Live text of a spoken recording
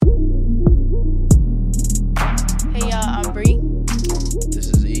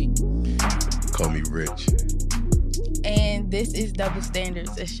Double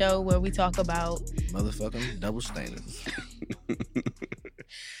Standards, a show where we talk about motherfucking double standards.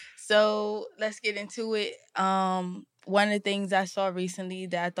 So let's get into it. One of the things I saw recently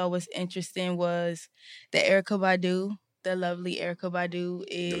that I thought was interesting was that Erykah Badu, the lovely Erykah Badu,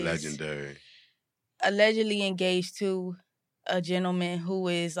 is the legendary, allegedly engaged to a gentleman who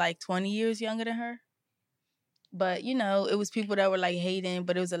is like 20 years younger than her. But, you know, it was people that were like hating,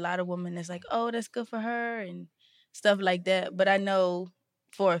 but it was a lot of women that's like, oh, that's good for her and stuff like that. But I know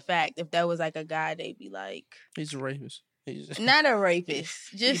for a fact if that was like a guy, they'd be like, he's a rapist. He's not a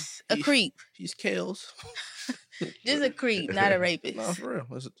rapist, just a creep. He's Kales. Just a creep, not a rapist. No, for real.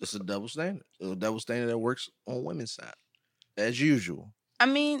 It's a double standard. It's a double standard that works on women's side. As usual. I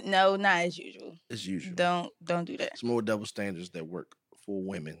mean, no, not as usual. As usual. Don't do that. It's more double standards that work for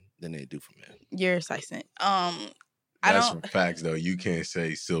women than they do for men. You're Sison. That's some facts though. You can't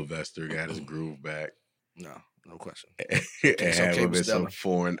say Sylvester got his groove back. No question. And have him in some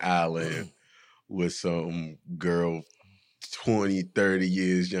foreign island with some girl 20, 30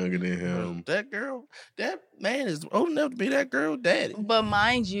 years younger than him. That man is old enough to be that girl daddy. But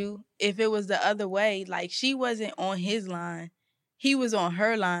mind you, if it was the other way, like she wasn't on his line, he was on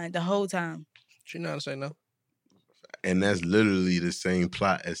her line the whole time. She know how to say no. And that's literally the same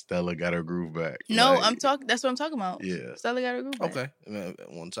plot as Stella got her groove back. No, that's what I'm talking about. Yeah. Stella got her groove back. Okay. And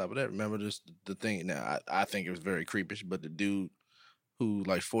on top of that, remember the thing. Now, I think it was very creepish, but the dude who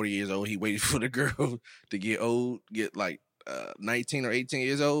like 40 years old, he waited for the girl to get like 19 or 18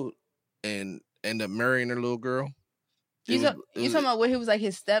 years old and end up marrying her little girl. You talking about where he was like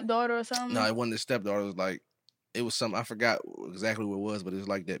his stepdaughter or something? No, it wasn't his stepdaughter. It was like, it was something, I forgot exactly what it was, but it was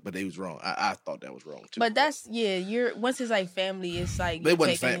like that. But it was wrong. I thought that was wrong too. But that's, once it's like family, it's like. They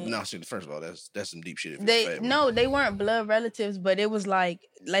wasn't family. No, first of all, that's some deep shit. They weren't blood relatives, but it was like,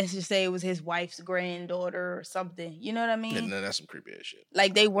 let's just say it was his wife's granddaughter or something. You know what I mean? No, that's some creepy ass shit.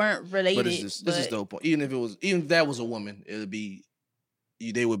 Like they weren't related. But this is the whole point. Even if that was a woman,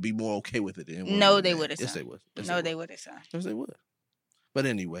 they would be more okay with it. No, they would have. Yes, they would. They would have. Yes, they would. But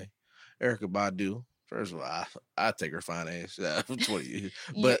anyway, Erykah Badu. First of all, I take her fine ass for 20 years.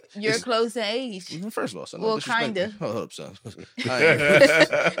 But you're close in age. First of all, son. Well, kind of. Hold up, son.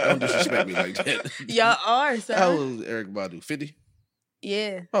 Don't disrespect me like that. Y'all are, son. How old is Erykah Badu? 50?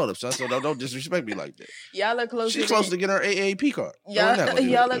 Yeah. Hold up, son. So don't disrespect me like that. Y'all are closer. She's close to get her AAP card.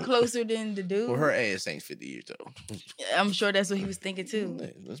 Y'all are closer than the dude. Well, her ass ain't 50 years old. I'm sure that's what he was thinking too.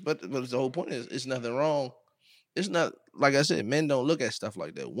 Yeah, but the whole point is, it's nothing wrong. It's not, like I said, men don't look at stuff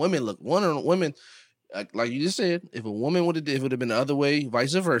like that. Women, like you just said, if a woman would have been the other way,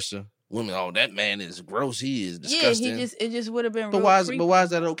 vice versa. Women, oh, that man is gross. He is disgusting. Yeah, it just would have been. But why is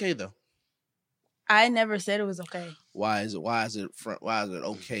that okay though? I never said it was okay. Why is it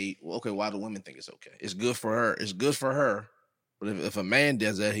okay? Okay, why do women think it's okay? It's good for her. It's good for her. But if a man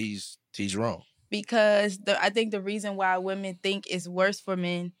does that, he's wrong. Because I think the reason why women think it's worse for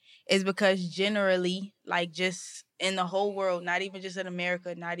men is because generally, like just in the whole world, not even just in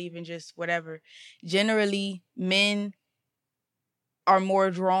America, not even just whatever, generally men are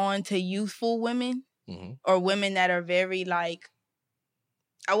more drawn to youthful women or women that are very like,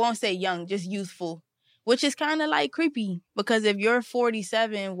 I won't say young, just youthful, which is kind of like creepy because if you're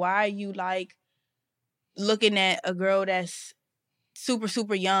 47, why are you like looking at a girl that's super,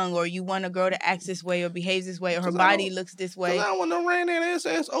 super young, or you want a girl that acts this way or behaves this way or her body looks this way? I don't want no ran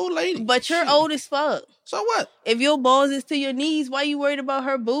ass old lady. But you're old as fuck. So what? If your balls is to your knees, why you worried about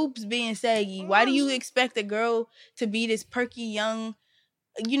her boobs being saggy? Why do you expect a girl to be this perky young,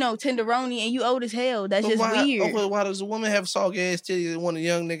 tenderoni, and you old as hell? That's just weird. Okay, why does a woman have soggy ass titties and want a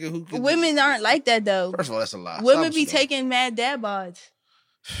young nigga who could... Women aren't like that though. First of all, that's a lie. Women be taking mad dad bods.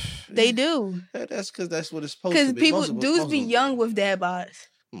 They do. That's because that's what it's supposed to be. Because dudes be young with dad bods.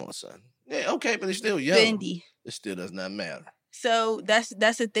 Come on, son. Yeah, okay, but it's still young. Bendy. It still does not matter. So that's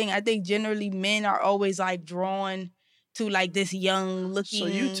the thing. I think generally men are always like drawn to like this young looking. So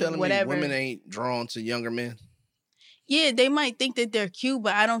you telling me women ain't drawn to younger men? Yeah, they might think that they're cute,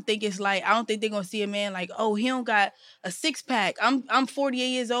 but I don't think they're gonna see a man like, oh, he don't got a 6-pack. I'm 48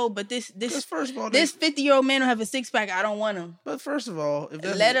 years old, but this first of all, this 50-year-old man don't have a 6-pack. I don't want him. But first of all, if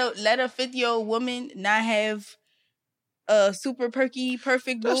let a 50-year-old woman not have a super perky,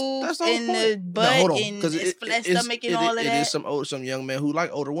 perfect boob and the butt and his flat stomach and all of that. It is some young men who like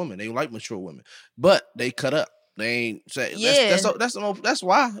older women. They like mature women, but they cut up. They ain't say that's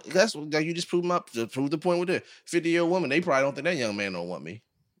why. That's like you just prove the point with it. 50-year-old woman, they probably don't think that young man don't want me.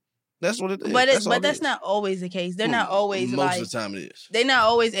 That's what it is. But that's not always the case. They're not always most of the time it is. They're not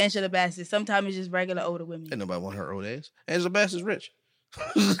always Angela Bassett. Sometimes it's just regular older women. Ain't nobody want her old ass. Angela Bassett's rich.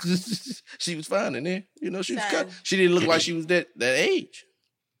 She was fine in there. You know, she was Son. she didn't look like she was that age.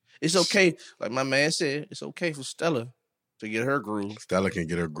 It's okay, like my man said, it's okay for Stella to get her groove. Stella can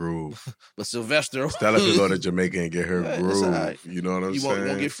get her groove. But Sylvester... Stella can go to Jamaica and get her groove. Right. You know what I'm saying? You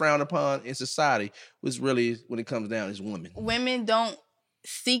won't get frowned upon in society, which really, when it comes down, is women. Women don't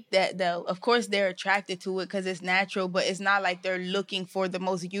seek that, though. Of course, they're attracted to it because it's natural, but it's not like they're looking for the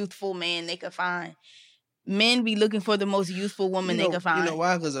most youthful man they could find. Men be looking for the most youthful woman they can find. You know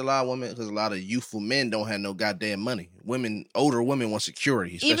why? Because a lot of youthful men don't have no goddamn money. Older women want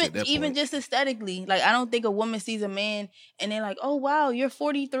security, especially at that point. Just aesthetically. Like, I don't think a woman sees a man and they're like, oh, wow, you're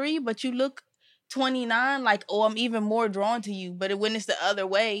 43, but you look 29. Like, oh, I'm even more drawn to you. But when it's the other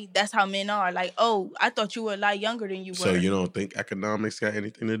way, that's how men are. Like, oh, I thought you were a lot younger than you were. So you don't think economics got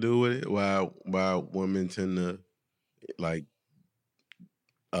anything to do with it? Why women tend to, like,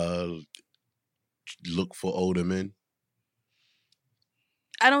 look for older men?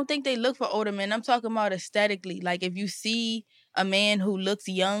 I don't think they look for older men. I'm talking about aesthetically. Like, if you see a man who looks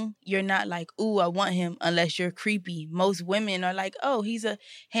young, you're not like, ooh, I want him, unless you're creepy. Most women are like, oh, he's a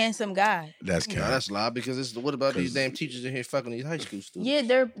handsome guy. That's no, that's a lie, because what about these damn teachers in here fucking these high school students?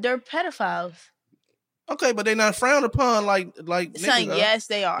 Yeah, they're pedophiles. Okay, but they're not frowned upon like Son, niggas, yes,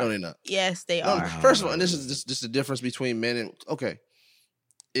 they are. No, they're not. Yes, they are. First of all, and this is the difference between men and... Okay,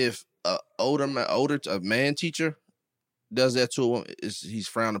 if a man teacher does that to a woman, he's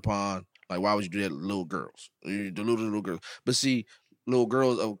frowned upon. Like, why would you do that to little girls? The little girls. But see, little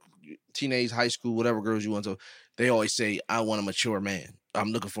girls, teenage, high school, whatever girls you want to, they always say, I want a mature man.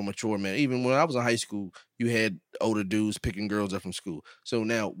 I'm looking for a mature man. Even when I was in high school, you had older dudes picking girls up from school. So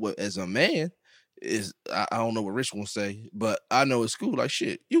now, as a man, I don't know what Rich won't say, but I know at school, like,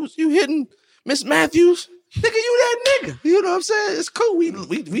 shit, you hitting Miss Matthews? Nigga, you that nigga. You know what I'm saying? It's cool. We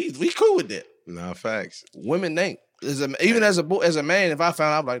cool with that. Nah, facts. Women ain't. Even as a man, if I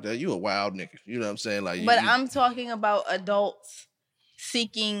found out like that, you a wild nigga. You know what I'm saying? Like, but I'm talking about adults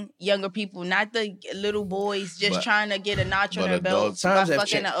seeking younger people, not the little boys just trying to get a notch on their belt. Times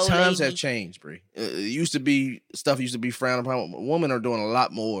have changed, Bree. Stuff used to be frowned upon. Women are doing a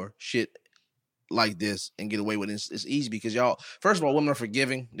lot more shit like this and get away with it. It's easy because y'all, first of all, women are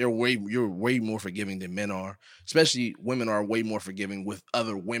forgiving. You're way more forgiving than men are. Especially women are way more forgiving with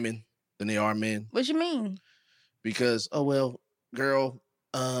other women than they are men. What you mean? Because, oh well, girl,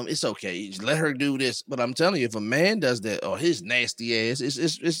 it's okay. Just let her do this. But I'm telling you, if a man does that, oh, his nasty ass,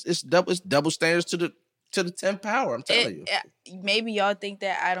 it's double standards to the 10th power. I'm telling you. Maybe y'all think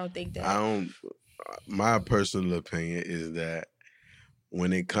that. I don't think that. My personal opinion is that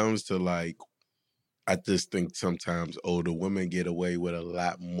when it comes to, like, I just think sometimes older women get away with a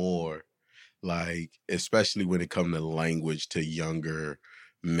lot more, like, especially when it comes to language to younger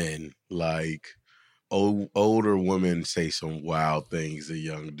men. Like, older women say some wild things to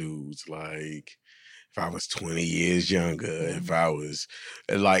young dudes, like, if I was 20 years younger, if I was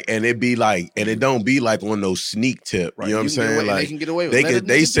like, and it be like, and it don't be like on those sneak tip, right. You know what I'm saying? Like, they can get away with it.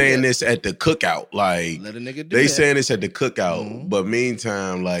 They saying this at the cookout, like, let a nigga do they that. saying this at the cookout, but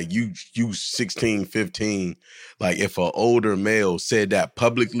meantime, like, you 16, 15, like, if an older male said that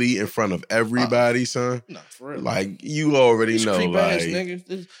publicly in front of everybody, son, no, for real, like, you already know, like,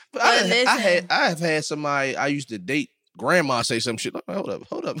 but I have had somebody I used to date. Grandma say some shit. Hold up,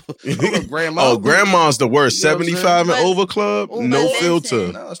 grandma. Oh, grandma's the worst. 75 and over club, no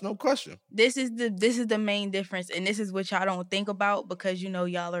filter. No, it's no question. This is the main difference, and this is what y'all don't think about because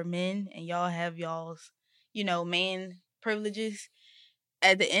y'all are men and y'all have y'all's man privileges.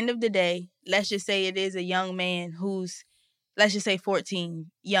 At the end of the day, let's just say it is a young man who's, let's just say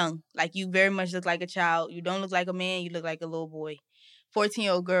 14, young. Like, you very much look like a child. You don't look like a man. You look like a little boy.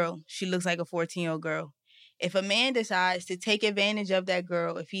 14-year-old girl. She looks like a 14-year-old girl. If a man decides to take advantage of that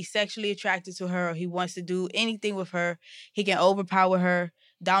girl, if he's sexually attracted to her or he wants to do anything with her, he can overpower her,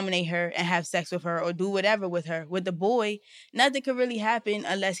 dominate her, and have sex with her or do whatever with her. With the boy, nothing could really happen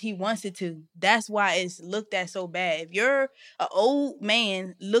unless he wants it to. That's why it's looked at so bad. If you're an old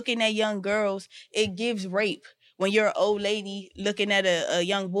man looking at young girls, it gives rape. When you're an old lady looking at a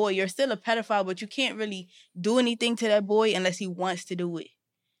young boy, you're still a pedophile, but you can't really do anything to that boy unless he wants to do it.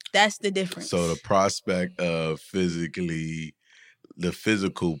 That's the difference. So the prospect of the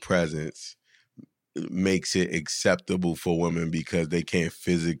physical presence makes it acceptable for women because they can't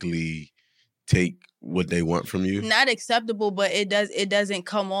physically take what they want from you? Not acceptable, but it doesn't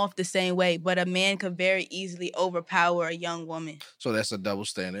come off the same way. But a man could very easily overpower a young woman. So that's a double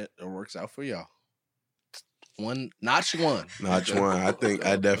standard that works out for y'all. Notch one. Notch one.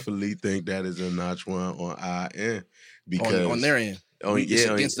 I definitely think that is a notch one on our end. Because on their end. It's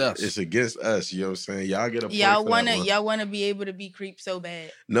against us. It's against us. You know what I'm saying? Y'all get a point Y'all for that wanna one. y'all wanna be able to be creep so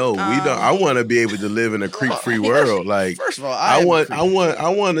bad. No, we don't. I want to be able to live in a creep-free world. Like, First of all, I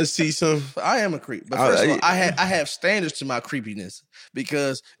want to see some. I am a creep, but first of all, I have standards to my creepiness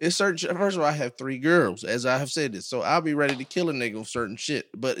because it's certain. First of all, I have 3 girls, as I have said this, so I'll be ready to kill a nigga on certain shit.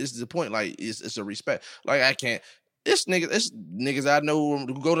 But it's the point, like it's a respect. Like I can't. This niggas I know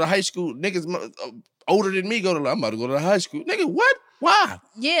who go to high school. Niggas older than me go to. I'm about to go to high school. Nigga, what? Why?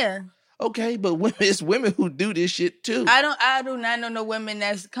 Yeah. Okay, but it's women who do this shit too. I do not know no women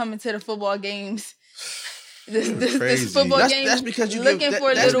that's coming to the football games. This football game. That's because you looking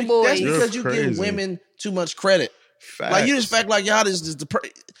for little boys. That's because you give women too much credit. Facts. Like you just act like y'all is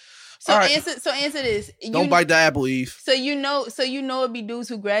the. So answer this. Don't bite the apple, Eve. So you know it be dudes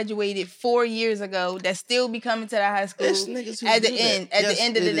who graduated 4 years ago that still be coming to the high school at the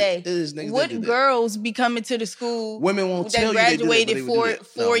end of the day. What girls be coming to the school? Women won't that tell graduated you they do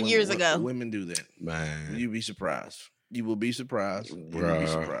four years ago. Women do that, man. You'd be surprised. You will be surprised.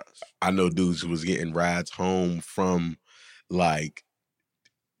 Bruh, I know dudes who was getting rides home from like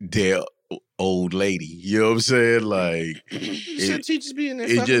their old lady. You know what I'm saying? Like teachers be in there.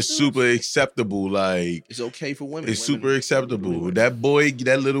 It's just super acceptable. Like it's okay for women. It's super acceptable. That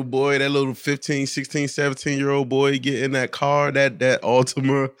little 15, 16, 17-year-old boy get in that car, that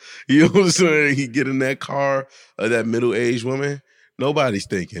Altima, you know what I'm saying? He get in that car of that middle-aged woman. Nobody's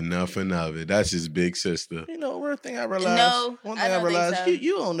thinking nothing of it. That's his big sister. You know, one thing I realized,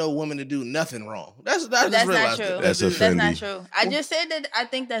 you don't know women to do nothing wrong. That's not true. That's offending. That's not true. I just said that I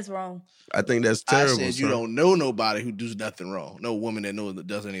think that's wrong. I think that's terrible. I said you don't know nobody who does nothing wrong. No woman that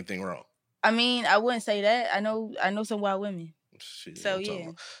does anything wrong. I mean, I wouldn't say that. I know some wild women. Shit, so yeah.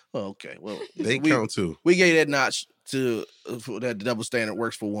 Well, okay. Well, they count too. We gave that notch to that double standard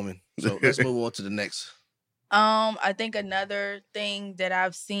works for women. So let's move on to the next. I think another thing that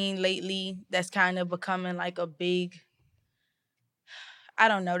I've seen lately that's kind of becoming like a big, I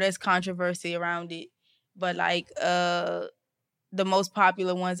don't know, there's controversy around it, but like the most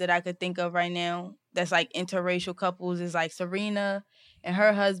popular ones that I could think of right now that's like interracial couples is like Serena and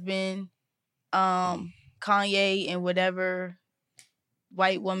her husband, Kanye and whatever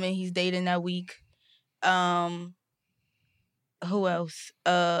white woman he's dating that week. Who else?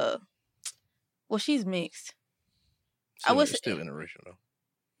 Well, she's mixed. It's still interracial though.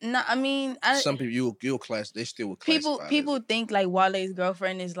 No, I mean, some people you'll class. They still would classify. People think like Wale's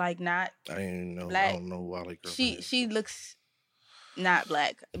girlfriend is like not. I didn't know. Black. I don't know Wale's girlfriend. She looks not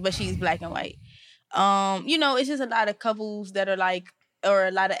black, but she's black and white. You know, it's just a lot of couples that are like, or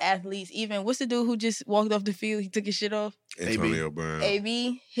a lot of athletes. Even what's the dude who just walked off the field? He took his shit off. Antonio Brown.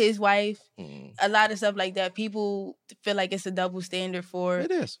 AB, his wife. A lot of stuff like that. People feel like it's a double standard for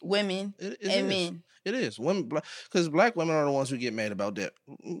women and men. It is women, because black women are the ones who get mad about that.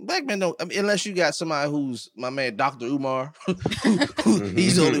 Black men don't, I mean, unless you got somebody who's my man, Dr. Umar, who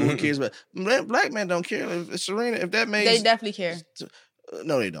he's the only one who cares about. Black men don't care. If Serena, if that makes, they definitely care.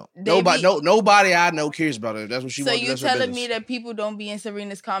 No, they don't. Nobody I know cares about it. If that's what she wants. So you telling me that people don't be in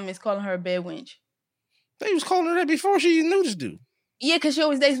Serena's comments calling her a bad wench? They was calling her that before she even knew this dude. Yeah, because she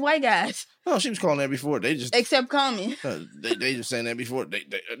always dates white guys. No, she was calling that before. They just except Common. They just saying that before.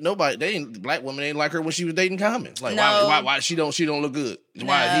 Black women ain't like her when she was dating Common. Like no. why she don't look good?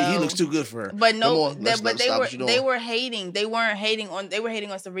 Why he looks too good for her? But they were hating. They were hating on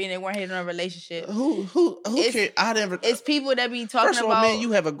Serena. They weren't hating on a relationship. Who cares? It's people that be talking first of all, about. Man,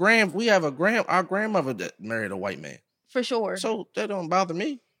 we have our grandmother that married a white man. For sure. So that don't bother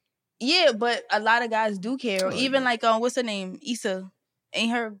me. Yeah, but a lot of guys do care. Or even like what's her name? Issa.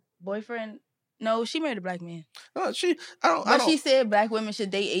 Ain't her boyfriend? No, she married a black man. She said black women should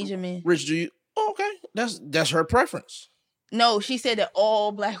date Asian men. Rich, do you? Oh, okay, that's her preference. No, she said that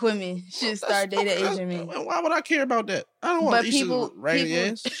all black women should start dating Asian men. Why would I care about that? I don't want Issa's raggedy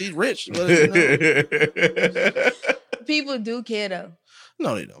ass. She's rich. People do care though.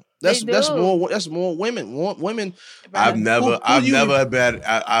 No, they don't. That's more women. Women. I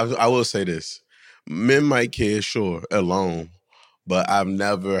will say this: men might care, sure, alone, but I've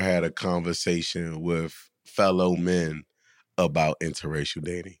never had a conversation with fellow men about interracial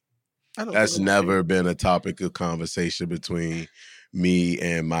dating. That's never been a topic of conversation between me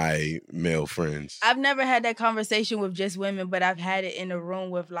and my male friends. I've never had that conversation with just women, but I've had it in a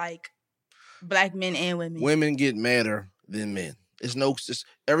room with like black men and women. Women get madder than men. It's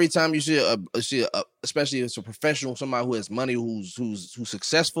every time you see a especially if it's a professional, somebody who has money, who's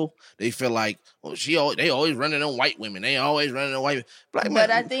successful, they feel like, well, they always running on white women. They always running on white men. Black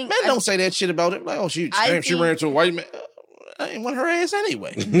men, I think men don't say that shit about it. Like, oh, she ran into a white man. I ain't want her ass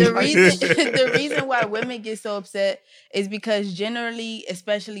anyway. The reason why women get so upset is because generally,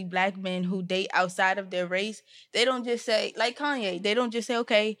 especially black men who date outside of their race, they don't just say, like Kanye, they don't just say,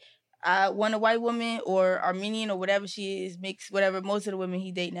 okay, I want a white woman or Armenian or whatever she is, mixed, whatever. Most of the women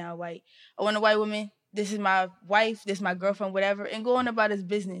he date now are white. I want a white woman. This is my wife. This is my girlfriend, whatever. And going about his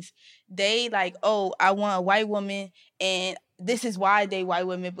business. They like, oh, I want a white woman, and this is why they white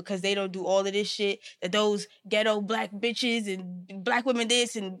women, because they don't do all of this shit that those ghetto black bitches and black women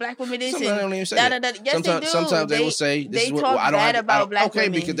this and black women this. Sometimes and they don't even say that. Yes, sometimes, they do. Sometimes they will say, this they is what, talk well, I don't bad have, about black okay,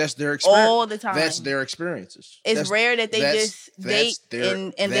 women because that's their experience. all the time. That's their experiences. It's rare that they just date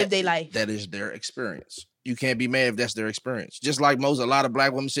and live their life. That is their experience. You can't be mad if that's their experience. Just like a lot of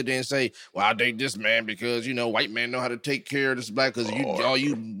black women sit there and say, well, I date this man because, white men know how to take care of this black, because all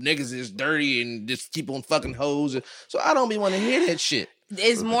you niggas is dirty and just keep on fucking hoes. So I don't be want to hear that shit.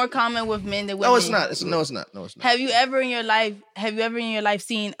 It's more common with men than women. No, it's not. No, it's not. Have you ever in your life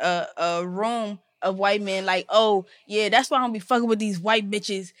seen a room of white men like, oh yeah, that's why I don't be fucking with these white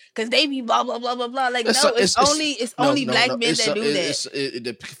bitches, because they be blah blah blah blah blah. Like, it's only black men that do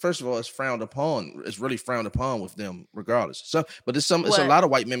that. First of all, it's frowned upon. It's really frowned upon with them, regardless. But it's a lot of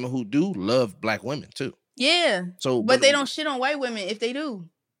white men who do love black women too. Yeah. But they don't shit on white women if they do.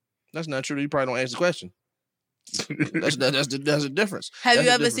 That's not true. You probably don't answer the question. That's the difference. Have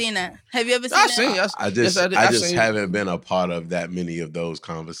you ever seen that? I just haven't been a part of that many of those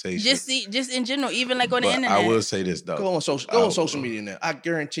conversations. Just in general, even like on the internet. I will say this though. Go on social media now. I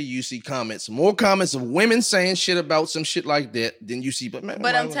guarantee you see more comments of women saying shit about some shit like that than you see. But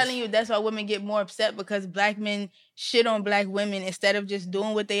I'm telling you, that's why women get more upset, because black men shit on black women instead of just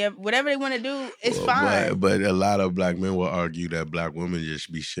doing whatever they want to do. It's fine. But a lot of black men will argue that black women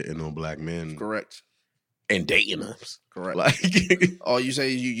just be shitting on black men. Correct. And dating us. Correct. Like, all you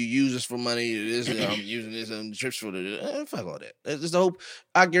say is you use this for money. I'm using this on trips for the fuck all that. That's the hope.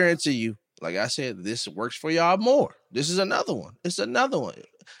 I guarantee you, like I said, this works for y'all more. This is another one. It's another one.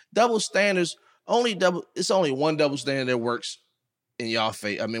 Double standards. It's only one double standard that works in y'all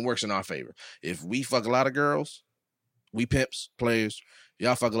favor. Works in our favor. If we fuck a lot of girls, we pimps, players.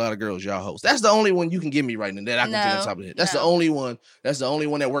 Y'all fuck a lot of girls, y'all hoes. That's the only one you can give me right now that I can get on top of it. That's the only one. That's the only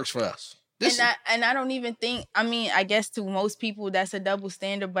one that works for us. And I don't even think, I guess to most people that's a double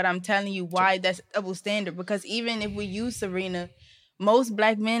standard, but I'm telling you why that's a double standard. Because even if we use Serena, most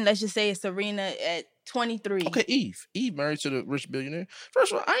black men, let's just say Serena at 23. Okay, Eve married to the rich billionaire.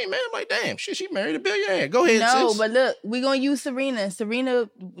 First of all, I ain't mad. I'm like, damn, shit, she married a billionaire. Go ahead, sis. But look, we're going to use Serena. Serena,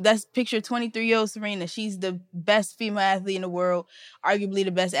 that's picture 23-year-old Serena. She's the best female athlete in the world, arguably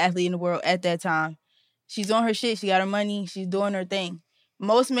the best athlete in the world at that time. She's on her shit. She got her money. She's doing her thing.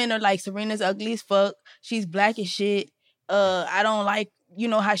 Most men are like, Serena's ugly as fuck. She's black as shit. I don't like,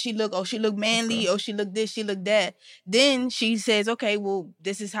 how she look. Oh, she look manly. Okay. Oh, she look this, she look that. Then she says, okay, well,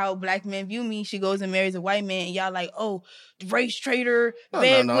 this is how black men view me. She goes and marries a white man. And y'all like, oh, race traitor,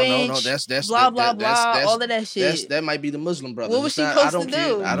 bad wench, that's blah, blah, blah, all of that shit. That might be the Muslim brother. What was she supposed to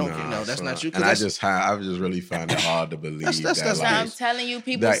do? I don't care. No, that's not you. And I just really find it hard to believe that. I'm telling you,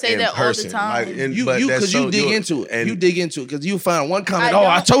 people say that all the time. Because you dig into it. You dig into it because you find one comment,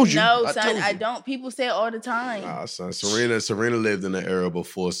 I told you. No, son, I don't. People say it all the time. Nah, son, Serena lived in an era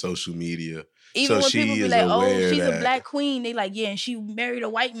before social media. Even when people be like, "Oh, she's a black queen," they like, "Yeah," and she married a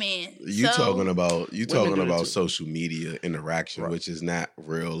white man. You talking about social media interaction, right, which is not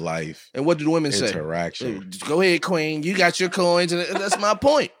real life. And what do the women say? Interaction. Go ahead, queen. You got your coins, and that's my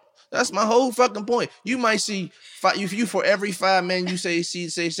point. That's my whole fucking point. You might see you for every 5 men you say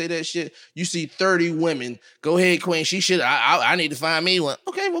that shit. You see 30 women. Go ahead, queen. She should. I need to find me one.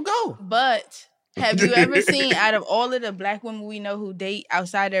 Okay, well go. But have you ever seen, out of all of the black women we know who date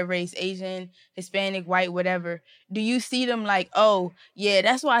outside their race, Asian, Hispanic, white, whatever, do you see them like, oh, yeah,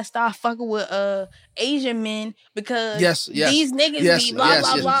 that's why I start fucking with Asian men, because these niggas be blah,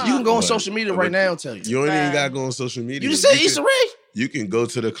 blah, blah. You can go on social media right now and tell you. You don't even got to go on social media. You just said Issa Rae. You can go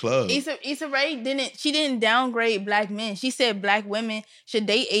to the club. Issa Rae didn't downgrade black men. She said black women should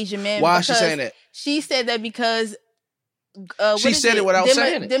date Asian men. Why is she saying that? She said that because she said it without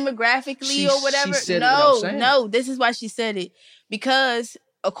saying it. Demographically or whatever. No, this is why she said it. Because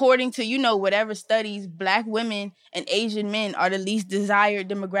according to, whatever studies, black women and Asian men are the least desired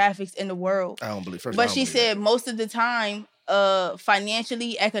demographics in the world. I don't believe. But she said most of the time,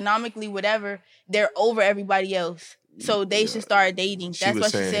 financially, economically, whatever, they're over everybody else. So they should start dating. That's why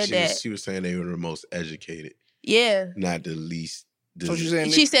she said that. She was saying they were the most educated. Yeah. Not the least. So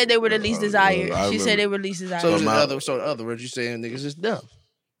she said they were the least desired. She said they were the least desired. So in other words, you saying niggas is dumb.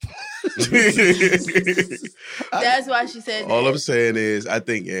 That's why she said that. All I'm saying is, I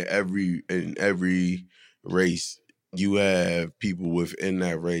think in every race, you have people within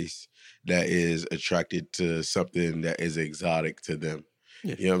that race that is attracted to something that is exotic to them.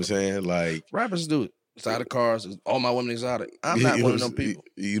 Yeah. You know what I'm saying? Like rappers do it. Exotic cars, all my women exotic. I'm not one of them people.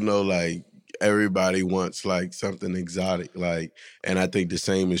 You know, like everybody wants like something exotic, like, and I think the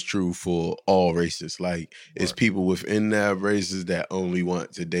same is true for all races. Like, it's people within that races that only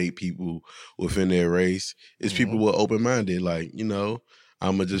want to date people within their race. It's people who are open minded, like, you know,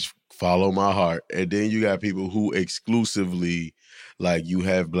 I'm gonna just follow my heart. And then you got people who exclusively, like, you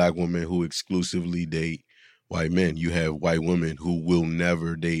have black women who exclusively date white men. You have white women who will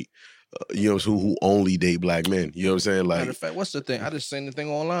never date. You know, who only date black men. You know what I'm saying? Like, matter of fact, what's the thing? I just seen the thing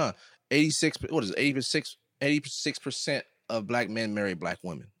online. 86. What is it? 86% of black men marry black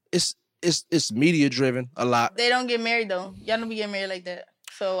women. It's media driven a lot. They don't get married though. Y'all don't be getting married like that.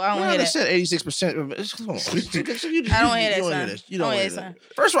 So I don't hear that. I said 86%. Come on. I don't hear that, son. You don't hear that.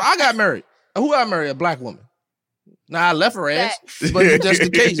 First of all, I got married. Who I married? A black woman. Now I left her ass, but that's the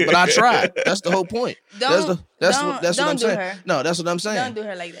case. But I tried. That's the whole point. That's what I'm saying. Her. No, that's what I'm saying. Don't do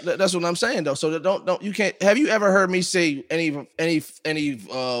her like that. That's what I'm saying though. So don't you can't. Have you ever heard me say any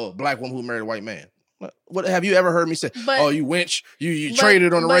black woman who married a white man? What have you ever heard me say? Oh, you wench, you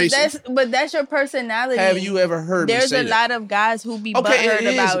traded on the race. That's your personality. Have you ever heard me say that? There's a lot of guys who be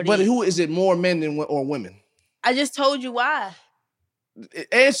butthurt about it. But who is it more men or women? I just told you why.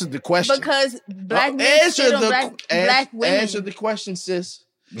 Answer the question. Because black men shit on black women. Answer the question, sis.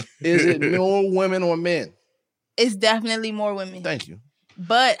 Is it more women or men? It's definitely more women. Thank you.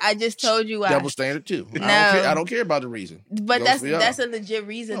 But I just told you why. Double standard too. No. I don't care about the reason. But that's a legit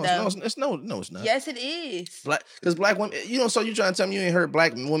reason though. It's not. Yes, it is. Because black women, so you trying to tell me you ain't heard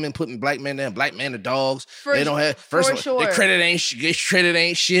black women putting black men down? Black men are dogs. They don't have their credit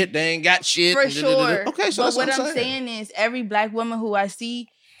ain't shit. They ain't got shit. For sure. Okay, so but that's what I'm saying is every black woman who I see,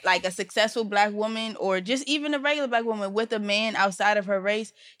 like a successful black woman or just even a regular black woman with a man outside of her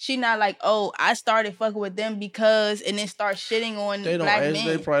race, she not like, oh, I started fucking with them because, and then start shitting on black men.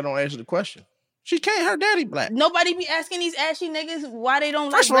 They probably don't answer the question. She can't. Her daddy black. Nobody be asking these ashy niggas why they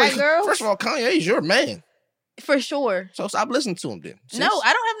don't like black girls. First of all, Kanye's your man. For sure. So stop listening to him then. Sis. No,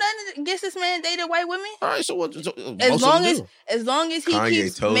 I don't have nothing against this man dating white women. All right, so what? As long as he Kanye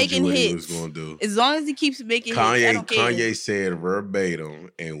keeps told making you what hits, he was gonna do. As long as he keeps making hits, I don't care. Kanye said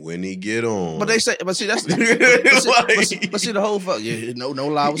verbatim, and when he get on, but see that's but see the whole fuck. Yeah, no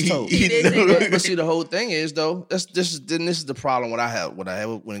lie was told. But see the whole thing is though. This is the problem. What I have when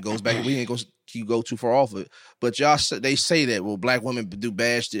it goes back. We ain't go too far off of it. But they say that black women do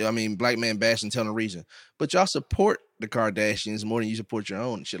bash. I mean, black men bash and tell no reason. But y'all support the Kardashians more than you support your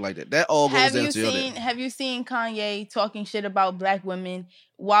own and shit like that. That all goes down to that. Have you seen Kanye talking shit about black women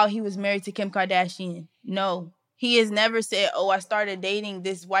while he was married to Kim Kardashian? No. He has never said, oh, I started dating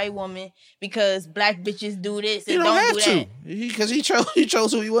this white woman because black bitches do this and don't do that. Because he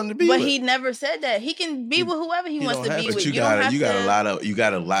chose who he wanted to be with. But he never said that. He can be with whoever he wants to be with. But you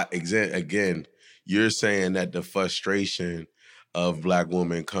got a lot. Again, you're saying that the frustration of black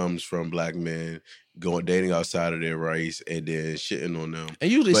women comes from black men dating outside of their race and then shitting on them.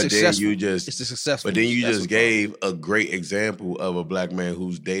 And usually successful. It's the successful. But then you just gave a great example of a black man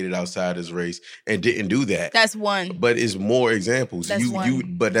who's dated outside his race and didn't do that. That's one. But it's more examples.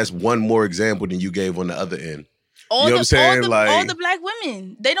 But that's one more example than you gave on the other end. You know what I'm saying? All the black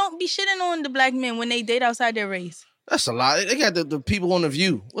women, they don't be shitting on the black men when they date outside their race. That's a lot. They got the people on The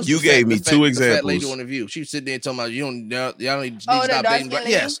View. You gave me two examples. The fat lady on The View. She was sitting there talking about y'all don't need to stop dating.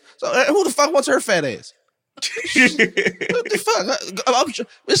 Yes. So who the fuck wants her fat ass? What the fuck?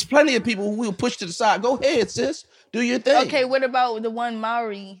 There's plenty of people who will push to the side. Go ahead, sis. Do your thing. Okay, what about the one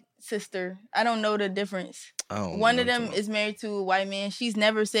Maurice sister? I don't know the difference. One of them is married to a white man. She's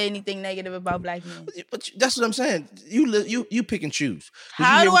never said anything negative about black men. But that's what I'm saying. You pick and choose.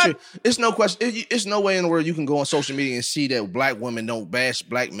 How do I? It's no question. It's no way in the world you can go on social media and see that black women don't bash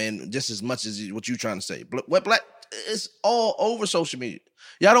black men just as much as what you trying to say. What black? It's all over social media.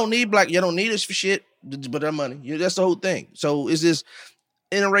 Y'all don't need us for shit, but their money. That's the whole thing. So is this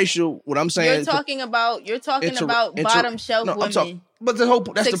interracial? What I'm saying. You're talking about bottom shelf women. But that's the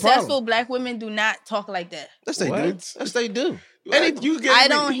problem. Successful black women do not talk like that. Yes, they do. Yes, they do. I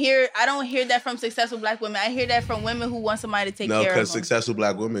don't hear that from successful black women. I hear that from women who want somebody to take care of them. No, because successful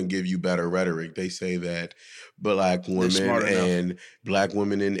black women give you better rhetoric. They say that black women and black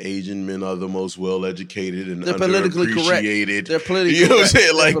women and Asian men are the most well-educated and they're politically correct. They're politically you know correct.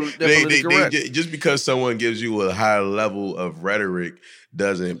 What I'm saying? Like they just because someone gives you a higher level of rhetoric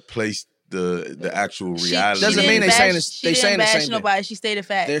doesn't place the actual reality. Doesn't mean they saying the same nobody. thing. She stated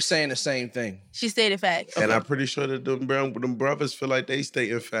facts. They're saying the same thing. She stated facts. And I'm pretty sure that them brothers feel like they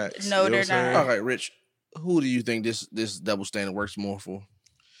stating facts. No, they're not. All right, Rich. who do you think this double standard works more for?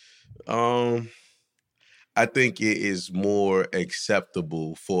 I think it is more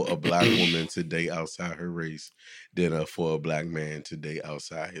acceptable for a black woman to date outside her race than for a black man to date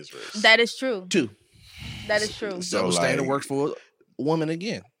outside his race. That is true. Two. That is true. So, Double standard like, works for a woman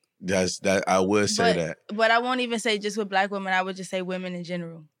again. That I would say that. But I won't even say just with black women. I would just say women in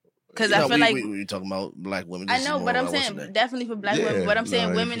general. Because I feel like we talking about black women. I know, but I'm saying definitely for black women. But I'm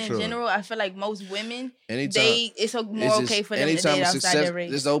saying women in general. I feel like most women, it's more okay for them to date outside their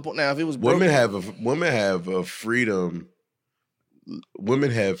race. It's open now. If it was women have a freedom.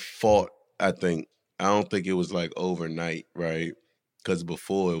 Women have fought. I don't think it was like overnight, right? Because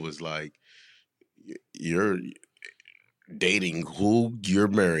before it was like you're dating who you're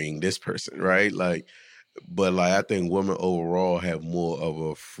marrying this person, right? Like. But like I think women overall have more of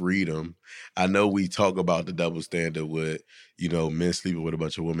a freedom. I know we talk about the double standard with, men sleeping with a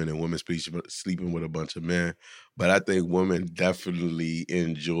bunch of women and women sleeping with a bunch of men. But I think women definitely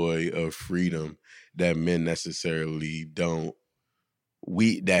enjoy a freedom that men necessarily don't.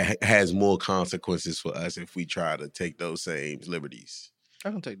 That has more consequences for us if we try to take those same liberties. I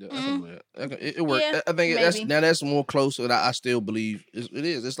can take that. It works. Yeah, I think that's more close. And I still believe it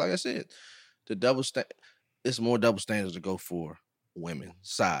is. It's like I said. The double it's more double standards to go for women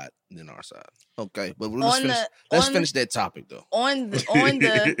side than our side. Okay, but let's finish that topic though. On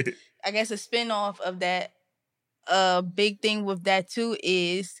the I guess a spinoff of that, big thing with that too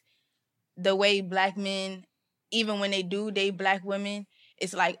is the way black men, even when they do date black women,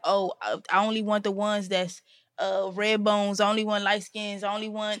 it's like, oh, I only want the ones that's red bones. I only want light skins. I only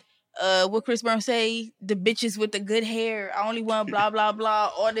want what Chris Brown say, the bitches with the good hair. I only want blah blah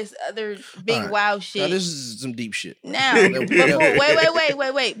blah. All this other big wild shit. Now this is some deep shit. Now,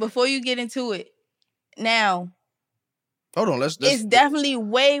 wait. Before you get into it, now. Hold on. It's definitely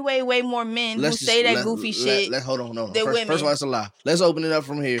way more men who say that goofy shit. Hold on. Than women. First of all, that's a lie. Let's open it up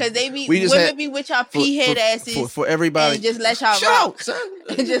from here. Because women be with y'all pea head asses for everybody. And just let y'all rock. Son.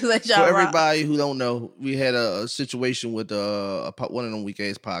 Just let y'all rock. For rock. everybody who don't know, we had a situation with one of them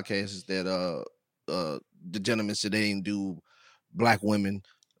weekends podcasts that the gentleman said they didn't do black women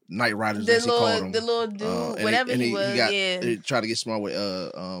night riders. As he called them. The little dude, whatever he was. He tried to get smart with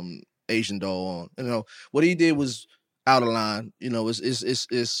Asian doll on. What he did was out of line. It's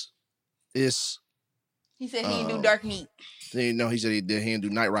he said he didn't do dark meat. He said he didn't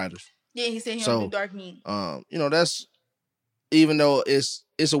do night riders. Yeah, he said he don't do dark meat. That's, even though it's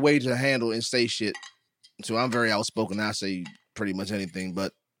a way to handle and say shit. So I'm very outspoken. I say pretty much anything,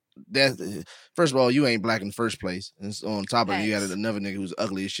 but that, first of all, you ain't black in the first place. And on top of it, you got another nigga who's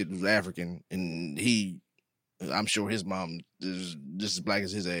ugly as shit, who's African, and I'm sure his mom is just as black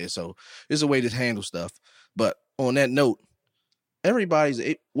as his ass. So it's a way to handle stuff. But on that note,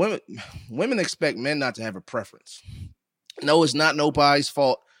 women expect men not to have a preference. No, it's not nobody's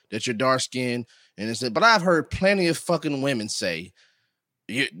fault that you're dark skinned, but I've heard plenty of fucking women say,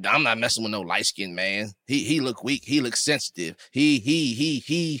 I'm not messing with no light skinned man. He look weak. He looks sensitive. He's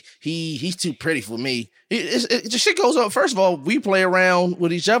too pretty for me. The shit goes up. First of all, we play around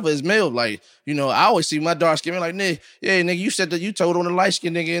with each other as male. Like, I always see my dark skin like, nigga, you said that you told on the light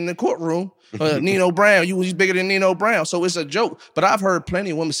skinned nigga in the courtroom. Nino Brown, you was bigger than Nino Brown. So it's a joke. But I've heard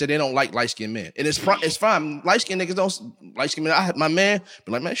plenty of women say they don't like light skinned men. And it's fine. Light skinned niggas don't, light skinned men, I had my man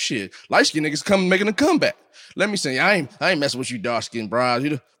be like, man, shit, light skinned niggas making a comeback. Let me say, I ain't messing with you dark skinned bros.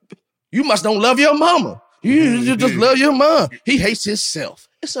 You must don't love your mama. You just love your mom. He hates himself.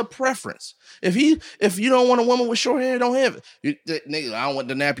 It's a preference. If you don't want a woman with short hair, don't have it. Nigga, I don't want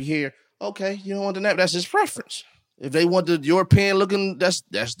the nappy hair. Okay, you don't want the nappy. That's his preference. If they want the European looking, that's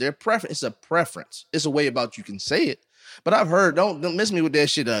their preference. It's a preference. It's a way about you can say it. But I've heard, don't miss me with that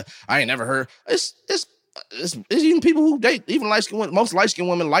shit. I ain't never heard. It's even people who date, even light skinned women. Most light skinned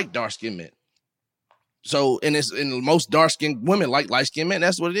women like dark skinned men. So, and most dark-skinned women like light-skinned men.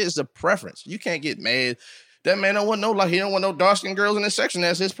 That's what it is. It's a preference. You can't get mad. That man don't want he don't want no dark-skinned girls in his section.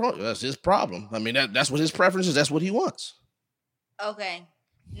 That's his problem. I mean, that's what his preference is. That's what he wants. Okay.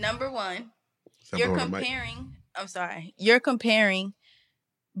 Number one, you're comparing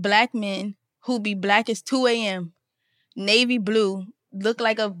black men who be black as 2 a.m., navy blue, look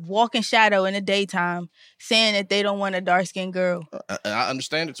like a walking shadow in the daytime, saying that they don't want a dark-skinned girl. I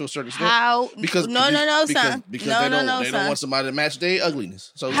understand it to a certain extent. How? Because son. Because they don't want somebody to match their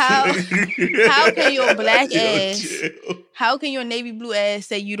ugliness. So how can your black ass, how can your navy blue ass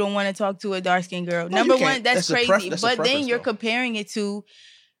say you don't want to talk to a dark-skinned girl? Number one, that's crazy. But then you're comparing it to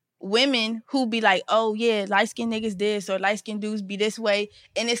women who be like, oh yeah, light skinned niggas this or light skinned dudes be this way,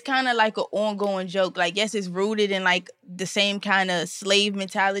 and it's kind of like an ongoing joke. Like, yes, it's rooted in like the same kind of slave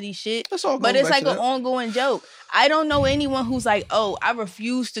mentality shit, but it's like an ongoing joke. I don't know anyone who's like, oh, I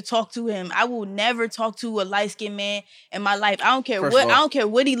refuse to talk to him. I will never talk to a light skinned man in my life. I don't care I don't care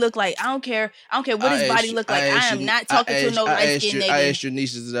what he look like. I don't care what his body look like. I am not talking to no light skinned nigga. I asked your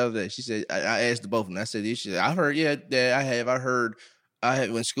nieces the other day. She said, I asked both of them. I said, I heard, yeah, I have. I had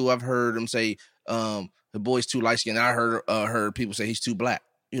in school. I've heard them say the boy's too light skinned. I heard people say he's too black.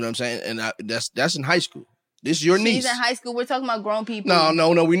 You know what I'm saying? And that's in high school. This is your niece. She's in high school. We're talking about grown people.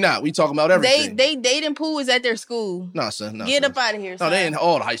 No, we're not. We talking about everything. They dating pool is at their school. No, son. No, get up out of here. Son. No, they in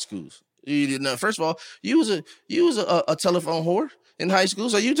all the high schools. You didn't know. First of all, you was a telephone whore in high school,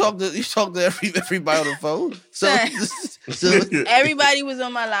 so you talk to everybody on the phone. So everybody was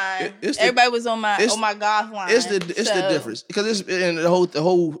on my line. Everybody was on my golf line. It's the difference, because it's in the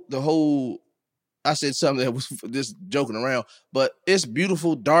whole. I said something that was just joking around, but it's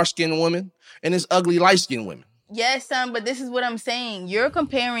beautiful dark skinned women and it's ugly light skinned women. Yes, son, but this is what I'm saying. You're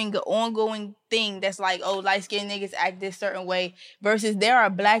comparing the ongoing thing that's like, oh, light-skinned niggas act this certain way versus there are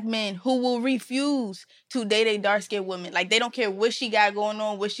black men who will refuse to date a dark-skinned woman. Like, they don't care what she got going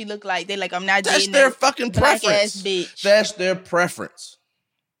on, what she look like. They like, I'm not dating their fucking preference. Bitch. That's their preference.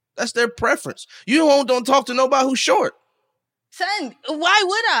 That's their preference. You don't talk to nobody who's short. Son, why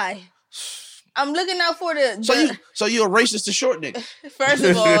would I? I'm looking out for So you a racist to short niggas? First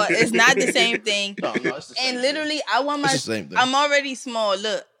of all, it's not the same thing. No, it's the same and literally, thing. I want my. It's the same thing. I'm already small.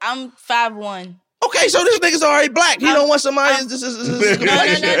 Look, I'm 5'1". Okay, so this nigga's already black. He don't want somebody. No.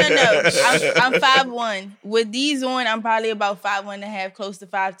 I'm 5'1". With these on, I'm probably about 5'1.5", close to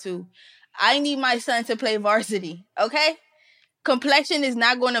 5'2". I need my son to play varsity. Okay. Complexion is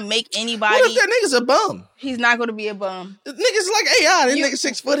not going to make anybody. What if that nigga's a bum? He's not going to be a bum. The nigga's like AI. That nigga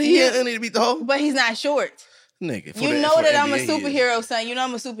 6 foot. He need to beat the hole. But he's not short. Nigga, you know that I'm a superhero, son. You know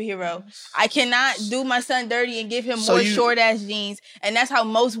I'm a superhero. I cannot do my son dirty and give him more short ass jeans, and that's how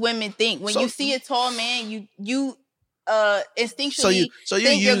most women think. When you see a tall man, you instinctually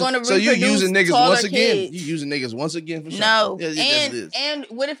think you're going to reproduce so you using niggas once again. Kids. You using niggas once again for sure. No, and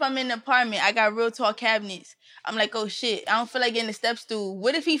what if I'm in an apartment? I got real tall cabinets. I'm like, oh shit, I don't feel like getting a step stool.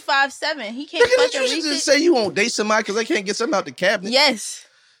 What if he's 5'7"? He can't fucking reach it. Just say you won't date somebody because they can't get something out the cabinet. Yes.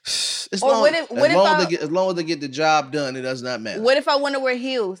 As long as they get the job done, it does not matter. What if I want to wear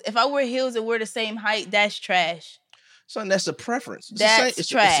heels? If I wear heels and we're the same height, that's trash. Son, that's a preference. That's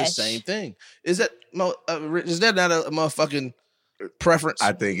trash. It's the same thing. Is that not a motherfucking preference?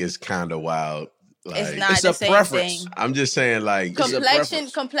 I think it's kind of wild. Like, it's not the same preference. Thing. I'm just saying, like,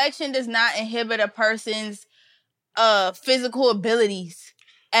 complexion does not inhibit a person's physical abilities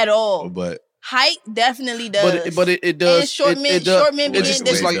at all. But height definitely does. But it does. And short men begin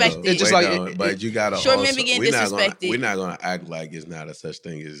disrespected. It's just like but you gotta short men begin disrespected. We're not gonna act like it's not a such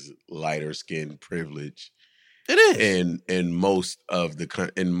thing as lighter skin privilege. It is in most of the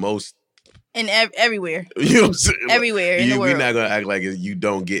everywhere. You know what I'm saying? Everywhere in the world. We're not gonna act like you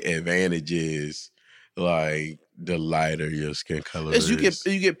don't get advantages like the lighter your skin color is. You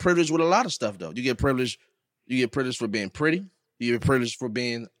get privilege with a lot of stuff though. You get privilege for being pretty. You get privilege for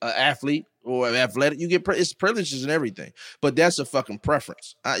being an athlete or athletic. It's privileges and everything. But that's a fucking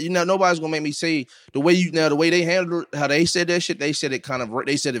preference. Nobody's gonna make me say the way they handled how they said that shit. They said it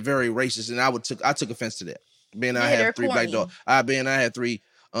very racist, and I took offense to that. I have 3 black daughters. I had 3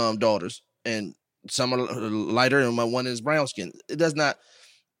 daughters, and some are lighter, and my one is brown skin. It does not.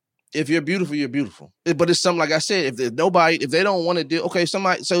 If you're beautiful, you're beautiful. But it's something like I said. If they don't want to do, okay,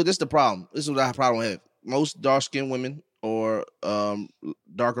 somebody. So this is the problem. This is what I problem have. Most dark skinned women or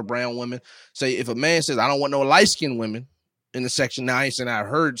darker brown women say, if a man says, I don't want no light skinned women in the section. Now I ain't saying I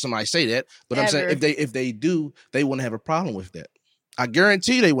heard somebody say that, but I'm saying if they do, they wouldn't have a problem with that. I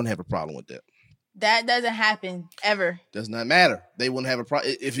guarantee they wouldn't have a problem with that. That doesn't happen ever. Does not matter. They wouldn't have a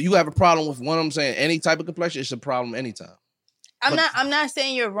problem. If you have a problem with one, I'm saying any type of complexion, it's a problem anytime. I'm not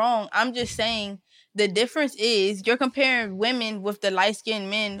saying you're wrong. I'm just saying the difference is you're comparing women with the light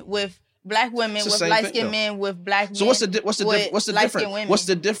skinned men with black women with light skinned men with black men. So what's the difference? What's the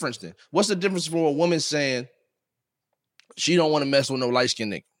difference then? What's the difference for a woman saying she don't want to mess with no light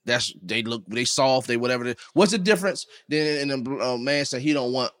skinned nigga? They soft, they whatever. What's the difference then in a man say he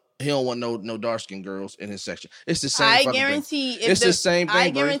don't want no dark skinned girls in his section? It's the same. I guarantee it's the same thing.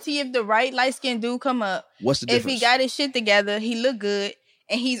 I guarantee if the right light skinned dude come up, what's the difference? If he got his shit together, he look good,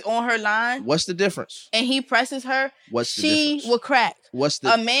 and he's on her line. What's the difference? And he presses her. What's the difference? She will crack.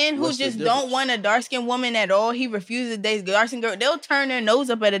 A man who just don't want a dark skinned woman at all, he refuses to date a dark skinned girl. They'll turn their nose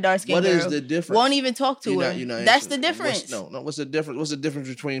up at a dark skinned girl. What is the difference? Won't even talk to her. That's the difference. No. What's the difference? What's the difference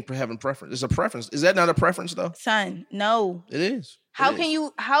between having preference? It's a preference. Is that not a preference though? Son, no. It is. How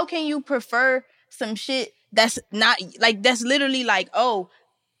can you prefer some shit that's not like that's literally like, oh,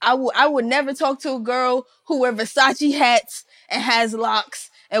 I would never talk to a girl who wear Versace hats and has locks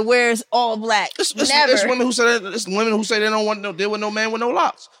and wears all black. Never. It's women who say that. It's women who say they don't want to deal with no man with no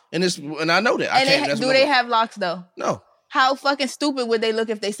locks. And I know that. And they have locks though? No. How fucking stupid would they look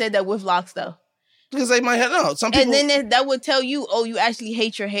if they said that with locks though? Because they might have some people. And then that would tell you, oh, you actually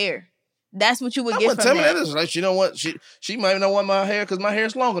hate your hair. That's what you would get from tell that. Me that is like, you know what? She might not want my hair because my hair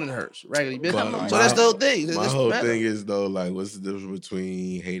is longer than hers. Raggedy bitch. So that's the whole thing. My whole thing is though, like, what's the difference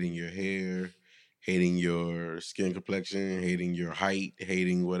between hating your hair, hating your skin complexion, hating your height,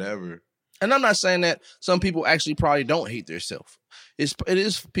 hating whatever? And I'm not saying that some people actually probably don't hate themselves. It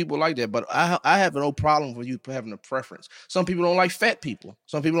is people like that, but I have no problem with you having a preference. Some people don't like fat people.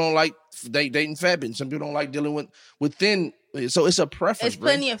 Some people don't like dating fat bitches. Some people don't like dealing with thin. So it's a preference. There's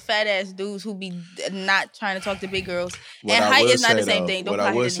plenty of fat ass dudes who be not trying to talk to big girls. What and height is not the same thing. What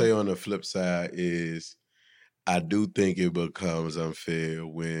I would say on the flip side is I do think it becomes unfair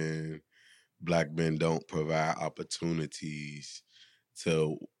when black men don't provide opportunities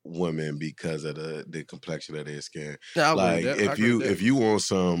to women because of the complexion of their skin. Yeah, like if you want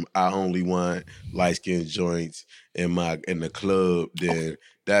some, I only want light skin joints in the club, then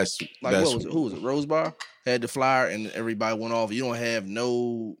that's like who was it? Rose Bar had the flyer and everybody went off. You don't have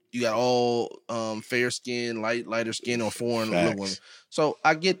you got all fair skin, lighter skin or foreign women. So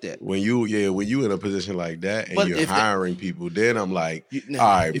I get that. When you in a position like that and you're hiring people, then I'm like, all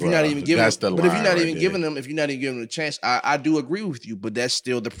right, if you're not even giving, if you're not even giving them a chance, I do agree with you. But that's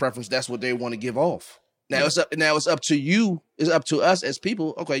still the preference. That's what they want to give off. Now it's up to you. It's up to us as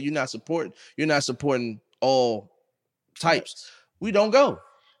people. Okay, you're not supporting all types. We don't go.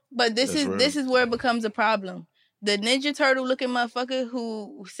 But this is where it becomes a problem. The Ninja Turtle looking motherfucker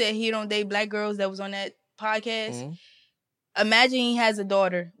who said he don't date black girls that was on that podcast. Mm-hmm. Imagine he has a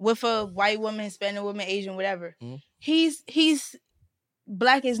daughter with a white woman, Hispanic woman, Asian, whatever. Mm-hmm. He's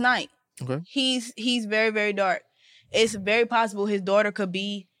black as night. Okay. He's very, very dark. It's very possible his daughter could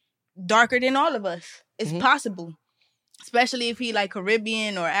be darker than all of us. It's possible. Especially if he like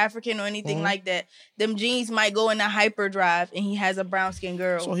Caribbean or African or anything like that. Them genes might go in a hyperdrive and he has a brown skinned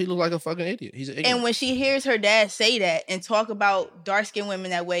girl. So he look like a fucking idiot. He's an idiot. And when she hears her dad say that and talk about dark skinned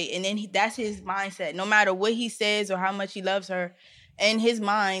women that way, and then that's his mindset. No matter what he says or how much he loves her, in his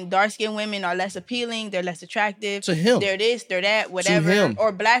mind, dark skinned women are less appealing, they're less attractive. To him. They're this, they're that, whatever.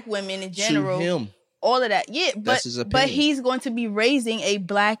 Or black women in general. To him. All of that. Yeah, but he's going to be raising a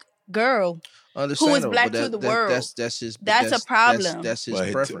black girl. Who is black to the world? That's a problem. That's his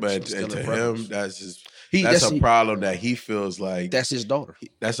preference. But to him, that's a problem that he feels like that's his daughter.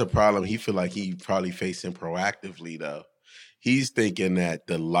 That's a problem he feel like he probably facing proactively though. He's thinking that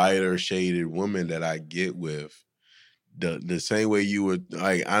the lighter shaded woman that I get with, the same way you would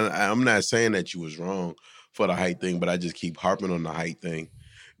like. I'm not saying that you was wrong for the height thing, but I just keep harping on the height thing.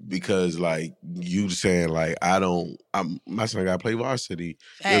 Because like you saying like my son got to play varsity.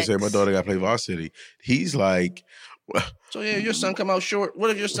 You saying my daughter got to play varsity. He's like, so yeah, your son come out short. What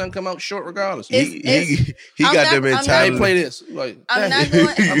if your son come out short regardless? He got the mentality. Hey, play this. Like, I'm not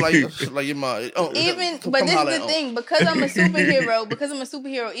going. I'm like your mom. But this is the thing. Because I'm a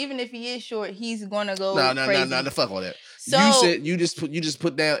superhero. Even if he is short, he's gonna go crazy. No, fuck all that. So you said you just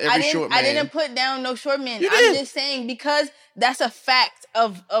put down every short man. I didn't put down no short men. I'm just saying because that's a fact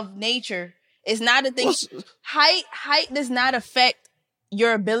of nature. It's not a thing. Height does not affect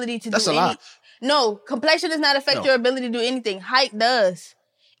your ability to do anything. That's a lot. No, complexion does not affect your ability to do anything. Height does.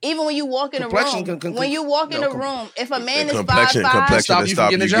 Even when you walk in a room, if a man is 5'5", stop you from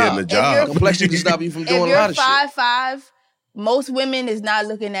getting a job. Complexion can stop you from doing a lot of shit. If you're 5'5", most women is not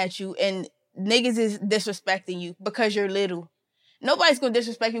looking at you, and niggas is disrespecting you because you're little. Nobody's gonna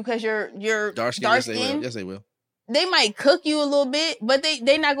disrespect you because you're dark skin. Yes, they will. They might cook you a little bit, but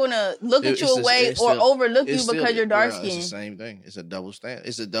they're not gonna look at you away or overlook you because you're dark skinned. It's the same thing. It's a double standard.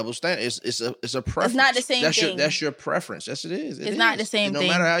 It's a preference. It's not the same thing. That's your preference. Yes, it is. It's not the same thing. No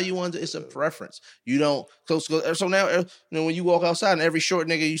matter how you want it, it's a preference. You don't. So now, when you walk outside and every short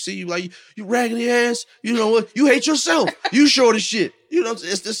nigga you see, you like you raggedy ass. You know what? You hate yourself. You short as shit. You know,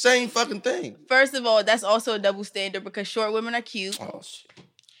 it's the same fucking thing. First of all, that's also a double standard because short women are cute. Oh shit.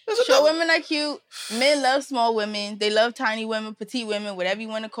 Short women are cute. Men love small women. They love tiny women, petite women, whatever you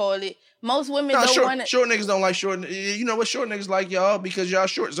want to call it. Most women don't want to. Short niggas don't like short. You know what short niggas like y'all? Because y'all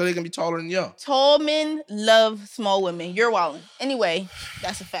short, so they can be taller than y'all. Tall men love small women. You're wildin'. Anyway,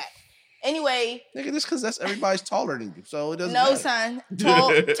 that's a fact. Anyway, nigga, just because that's everybody's taller than you, so it doesn't. No, matter.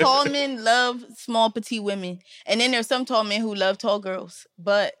 son. Tall men love small petite women, and then there's some tall men who love tall girls.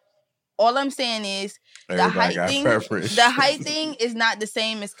 But all I'm saying is the height thing is not the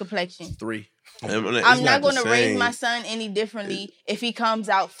same as complexion. 3. I'm not going to raise my son any differently if he comes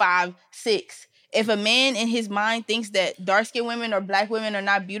out 5'6". If a man in his mind thinks that dark-skinned women or black women are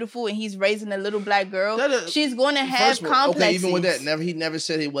not beautiful and he's raising a little black girl, she's going to have complexes. Okay, even with that, he never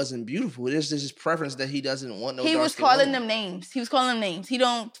said he wasn't beautiful. It's just his preference that he doesn't want no. He was calling them names. He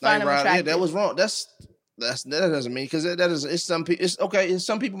don't find them attractive. Yeah, that was wrong. That doesn't mean because that is it's some people. It's okay.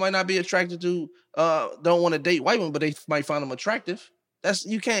 Some people might not be attracted to don't want to date white women, but they might find them attractive.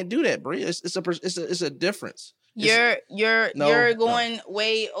 You can't do that, Brie. It's a difference. You're going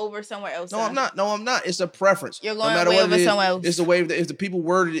way over somewhere else. No, I'm not. It's a preference. You're going way over somewhere else. It's the way that if the people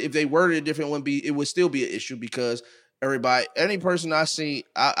worded it different, it would still be an issue because any person I see,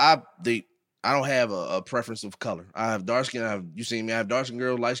 I don't have a preference of color. I have dark skin. You see me. I have dark skin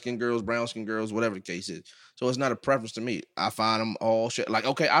girls, light skin girls, brown skin girls, whatever the case is. So it's not a preference to me. I find them all shit. Like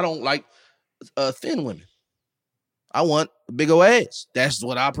okay, I don't like thin women. I want a big old ass. That's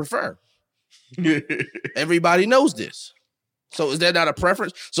what I prefer. Everybody knows this. So is that not a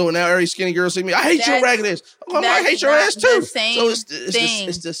preference? So now every skinny girl see me, I hate your ragged ass. I hate your ass too. So it's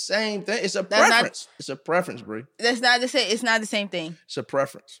the same thing. It's a preference. It's a preference, Brie. That's not the same. It's not the same thing. It's a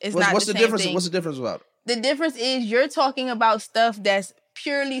preference. What's the difference? What's the difference about it? The difference is you're talking about stuff that's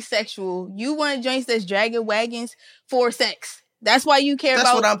purely sexual. You want joints that's dragging wagons for sex. That's why you care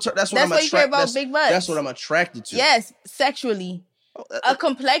about. That's why you care about big butts. That's what I'm attracted to. Yes, sexually. A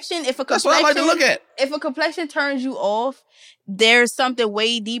complexion. That's what I like to look at. If a complexion turns you off, there's something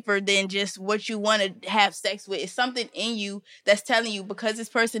way deeper than just what you want to have sex with. It's something in you that's telling you because this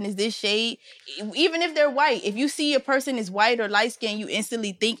person is this shade. Even if they're white, if you see a person is white or light skinned, you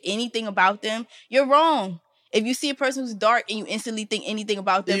instantly think anything about them. You're wrong. If you see a person who's dark and you instantly think anything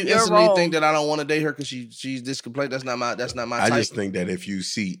about them, you're wrong. You instantly think that I don't want to date her because she's this complete. That's not my type. I just think that if you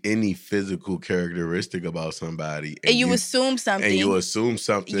see any physical characteristic about somebody and you assume something,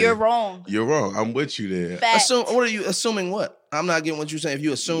 you're wrong. You're wrong. I'm with you there. What are you assuming? What? I'm not getting what you're saying. If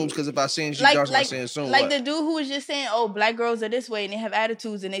you assume, because if I seen she dark, I'm saying assume. Like the dude who was just saying, "Oh, black girls are this way and they have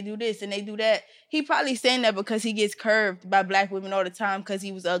attitudes and they do this and they do that." He probably saying that because he gets curved by black women all the time because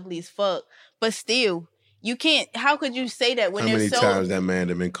he was ugly as fuck. But still. You can't. How could you say that when there's so... How many times that man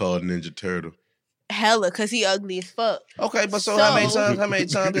have been called Ninja Turtle? Hella, because he ugly as fuck. Okay, but so how many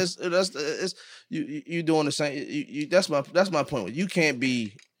times that's you doing the same? That's my point. You can't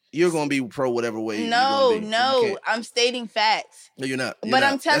be. You're gonna be pro whatever way. No. I'm stating facts. No, you're not. But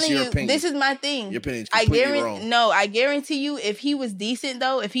I'm telling you, this is my thing. Your opinion's completely wrong. No, I guarantee you, if he was decent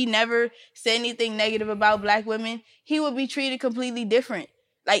though, if he never said anything negative about black women, he would be treated completely different.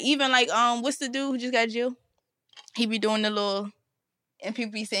 Like, even like, what's the dude who just got jail? He be doing the little, and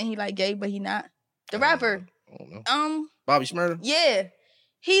people be saying he like gay, but he not. The rapper. I don't know. Bobby Shmurda? Yeah.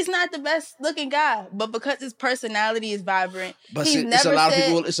 He's not the best looking guy, but because his personality is vibrant, but it's a lot of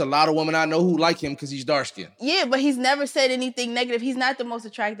people. It's a lot of women I know who like him because he's dark skinned. Yeah, but he's never said anything negative. He's not the most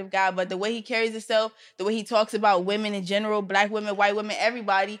attractive guy, but the way he carries himself, the way he talks about women in general, black women, white women,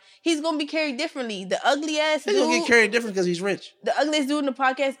 everybody, he's gonna be carried differently. The ugly ass dude, he's gonna get carried different because he's rich. The ugliest dude in the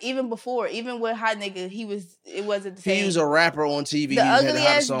podcast, even with Hot Nigga, it wasn't the same. He was a rapper on TV. The ugly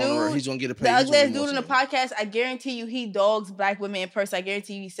ass dude, he's gonna get a pay. The ugly ass dude in the podcast, I guarantee you, he dogs black women in person. I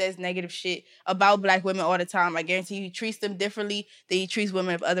guarantee you, he says negative shit about black women all the time. I guarantee you he treats them differently than he treats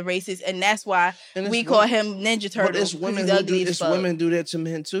women of other races, and that's why we call him Ninja Turtle. But it's women women do that to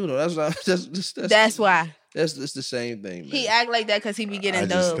men too, though. That's why. It's the same thing, man. He act like that because he be getting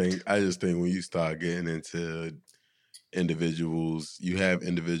dubbed. I just think when you start getting into individuals, you have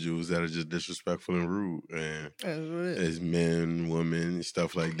individuals that are just disrespectful and rude, and as men, women,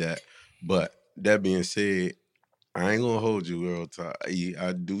 stuff like that. But that being said, I ain't gonna hold you, Earl.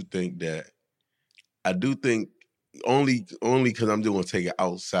 I do think only because I'm doing take it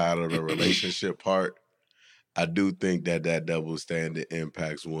outside of the relationship part. I do think that double standard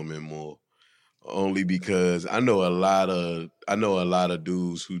impacts women more. Only because I know a lot of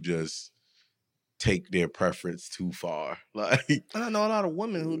dudes who just take their preference too far. Like, I know a lot of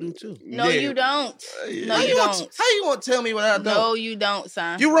women who do too. No, you don't. No, you don't. How you want to tell me what I know? No, you don't,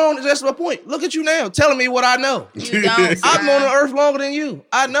 son. You wrong. That's my point. Look at you now, telling me what I know. You don't. I'm on the earth longer than you.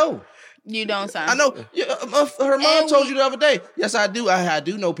 I know. You don't, son. I know. Yeah, her mom And told you the other day. Yes, I do. I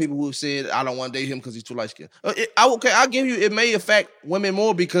do know people who have said I don't want to date him because he's too light skinned. Okay, I'll give you. It may affect women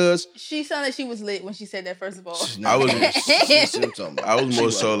more because she sounded like she was lit when she said that. First of all, I was I was more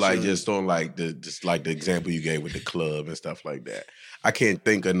so like just on like the example you gave with the club and stuff like that. I can't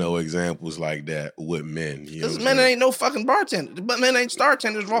think of no examples like that with men. Because men ain't no fucking bartender. But men ain't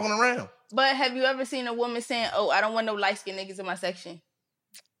bartenders walking around. But have you ever seen a woman saying, "Oh, I don't want no light skinned niggas in my section"?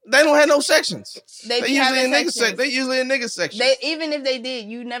 They don't have no sections. They usually in niggas section. They usually in niggas section. Even if they did,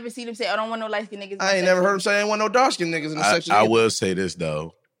 you never see them say, "I don't want no light skinned niggas." I ain't never heard them say, "I ain't want no dark skinned niggas in the section." I will say this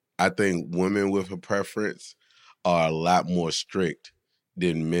though. I think women with a preference are a lot more strict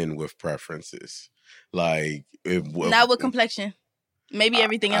than men with preferences. Like not with complexion. Maybe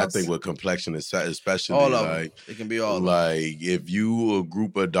everything else. I think with complexion, especially all of like them. It can be all like if you a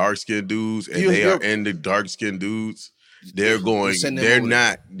group of dark skinned dudes and they are into dark skinned dudes, they're going. They're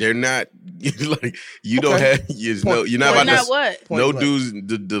not like you don't have. You're not about to. What? No dudes.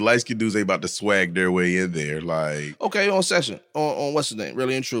 The light skinned dudes ain't about to swag their way in there. Like okay, on session on what's the name?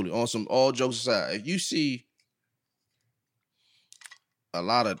 Really and truly, on some all jokes aside, if you see a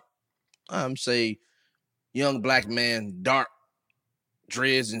lot of say young black men, dark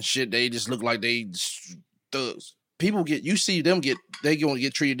dreads and shit, they just look like they thugs. People they gonna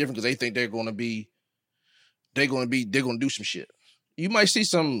get treated different because they think they're gonna do some shit. You might see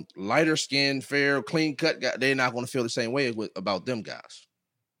some lighter skinned, fair, clean cut guy. They're not gonna feel the same way about them guys.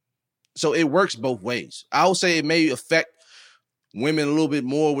 So it works both ways. I would say it may affect women a little bit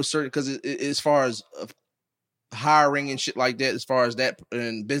more with certain because as far as hiring and shit like that, as far as that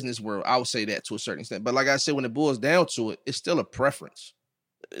in business world, I would say that to a certain extent. But like I said, when it boils down to it, it's still a preference.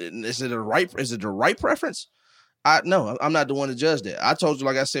 Is it the right preference? No, I'm not the one to judge that. I told you,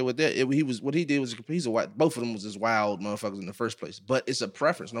 like I said, with that, he's a white. Both of them was just wild motherfuckers in the first place. But it's a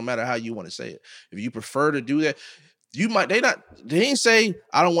preference, no matter how you want to say it. If you prefer to do that, they ain't say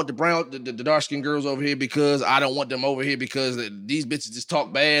I don't want the dark skinned girls over here because I don't want them over here because these bitches just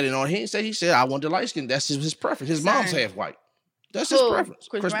talk bad and all. He said I want the light skin. That's his preference. His mom's half white. That's his preference.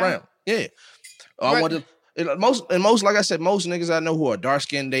 Chris Brown. Yeah. I want to. Most like I said, most niggas I know who are dark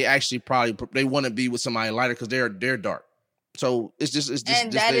skinned, they actually they want to be with somebody lighter because they're dark. So it's just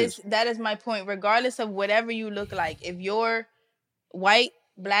and that is my point. Regardless of whatever you look like, if you're white,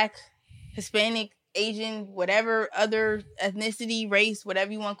 black, Hispanic, Asian, whatever other ethnicity, race,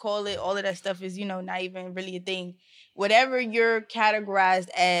 whatever you want to call it, all of that stuff is not even really a thing. Whatever you're categorized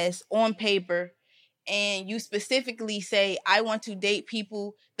as on paper, and you specifically say I want to date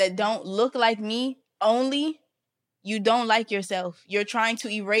people that don't look like me. Only you don't like yourself. You're trying to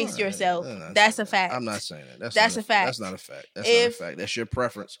erase yourself. That's a fact. I'm not saying that. That's a fact. That's not a fact. That's not a fact. That's your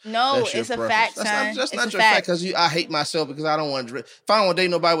preference. No, it's a fact, son. That's not your fact because I hate myself because I don't want dreads. If I don't want to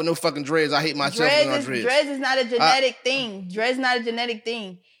date nobody with no fucking dreads, I hate myself with no dreads. Dreads is not a genetic thing. Dreads is not a genetic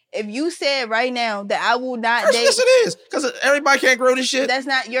thing. If you said right now that I will not date... Yes, it is. Because everybody can't grow this shit. That's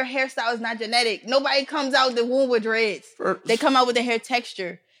not... Your hairstyle is not genetic. Nobody comes out the womb with dreads. They come out with the hair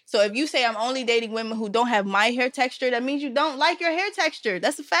texture. So if you say I'm only dating women who don't have my hair texture, that means you don't like your hair texture.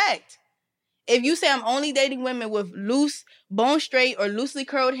 That's a fact. If you say I'm only dating women with loose, bone straight, or loosely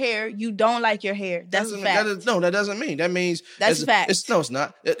curled hair, you don't like your hair. That's a fact. That doesn't mean. That means that's a fact. It's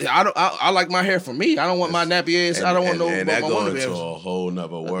not. I like my hair for me. I don't want my nappy ass. I don't want no. And that goes into a whole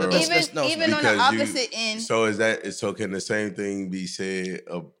nother world. Even on the opposite end. So can the same thing be said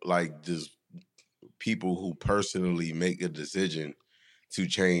of like just people who personally make a decision to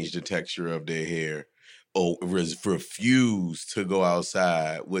change the texture of their hair or refuse to go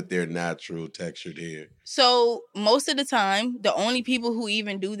outside with their natural textured hair? So most of the time, the only people who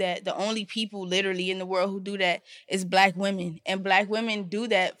even do that, the only people literally in the world who do that is black women. And black women do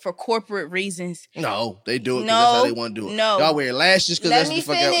that for corporate reasons. No, they do it because that's how they want to do it. No. Y'all wear lashes because that's the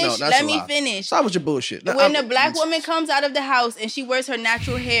fuck out. No, that's Let me finish. Stop with your bullshit. When a black woman comes out of the house and she wears her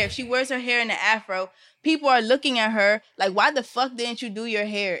natural hair, she wears her hair in an afro, people are looking at her like, why the fuck didn't you do your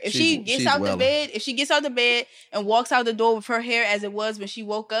hair? If she gets out the bed and walks out the door with her hair as it was when she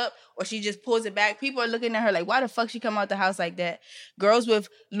woke up, or she just pulls it back, people are looking at her like, why the fuck she come out the house like that? Girls with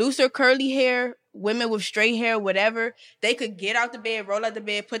looser curly hair, women with straight hair, whatever, they could get out the bed, roll out the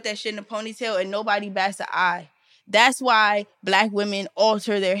bed, put that shit in a ponytail, and nobody bats an eye. That's why black women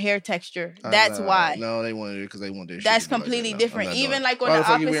alter their hair texture. That's why. No, they want it because they want their shit. That's completely different. Even like on the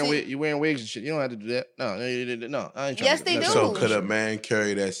opposite. You wearing wigs and shit. You don't have to do that. No, I ain't trying yes, to they do. So could a man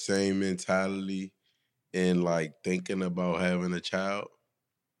carry that same mentality in like thinking about having a child?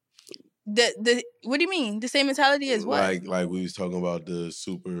 What do you mean? The same mentality as what? Like we was talking about the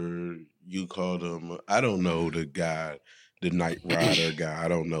super. You called him. I don't know the guy Knight Rider guy. I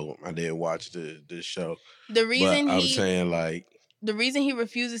don't know him. I didn't watch the show. The reason but I'm saying like the reason he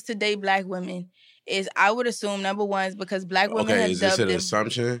refuses to date black women is, I would assume, number one, is because black women have is this dubbed an him.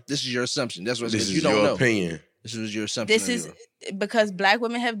 assumption? This is your assumption. That's what This is you don't your know. opinion. This was your assumption. This is because black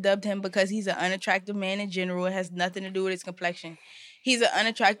women have dubbed him because he's an unattractive man in general. It has nothing to do with his complexion. He's an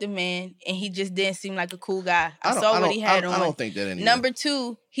unattractive man, and he just didn't seem like a cool guy. I saw what he had on. I don't think that anymore. Number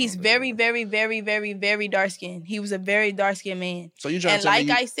two, he's very, very, very, very, very dark skinned. He was a very dark skinned man. So you trying to tell me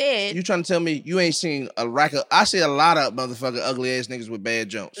I said, you trying to tell me you ain't seen a rack of? I see a lot of motherfucking ugly ass niggas with bad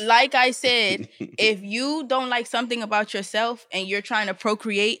jumps. Like I said, if you don't like something about yourself and you're trying to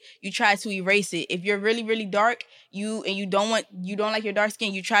procreate, you try to erase it. If you're really, really dark, you don't like your dark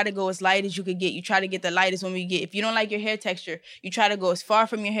skin, you try to go as light as you could get. You try to get the lightest one you get. If you don't like your hair texture, you try to go as far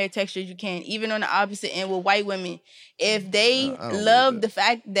from your hair texture as you can. Even on the opposite end with white women, if they love the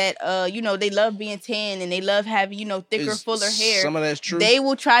fact that they love being tan and they love having thicker, fuller hair, some of that's true. They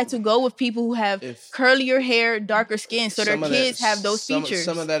will try to go with people who have curlier hair, darker skin, so their kids have those features.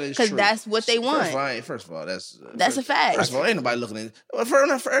 Some of that is true because that's what they want. First of all, that's a fact. First of all, ain't nobody looking at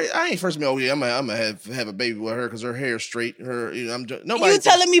it. I ain't first me. Oh yeah, I'm gonna have a baby with her because her hair's straight. Nobody. You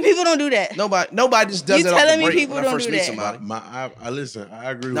telling me people don't do that? Nobody just does you that. You telling me people don't do that? Somebody. I listen.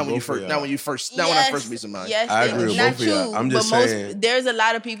 I agree. Not with when you both first. of Not y'all. when you first. Not Yes, when I first meet somebody. Yes, I agree with not both of y'all. true, I'm just but saying. There's a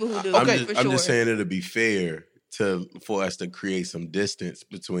lot of people who do. Okay, for I'm sure. just saying it'll be fair for us to create some distance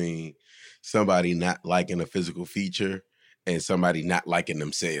between somebody not liking a physical feature and somebody not liking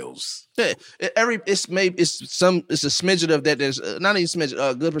themselves. Yeah, it's a smidget of that. There's not even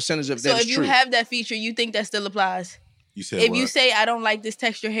smidget, a good percentage of that. So is if you true. have that feature, you think that still applies? You said if what? you say I don't like this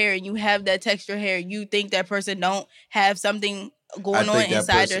texture hair and you have that texture hair, you think that person don't have something going on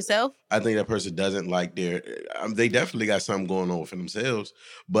inside themselves? I think that person doesn't like their. They definitely got something going on for themselves,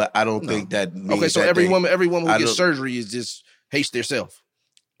 but I don't think that. Means okay, so that every woman who gets surgery is just hates themselves.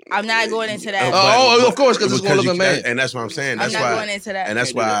 I'm not going into that. Of course, because it's going to look a man. And that's what I'm saying. I'm not going into that. And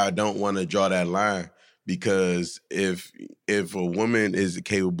that's why I don't want to draw that line. Because if a woman is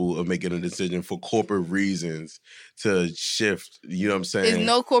capable of making a decision for corporate reasons to shift, you know what I'm saying? There's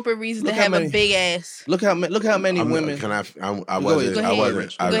no corporate reason to have a big ass. Look how many women. Can I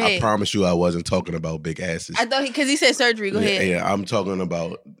wasn't. I promise you, I wasn't talking about big asses. I thought because he said surgery. Go ahead. Yeah, I'm talking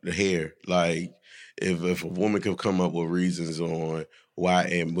about the hair. Like if a woman could come up with reasons on why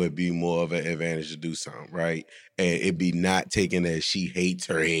it would be more of an advantage to do something, right? And it'd be not taken as she hates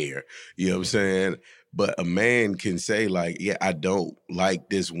her hair. You know what I'm saying? But a man can say like, yeah, I don't like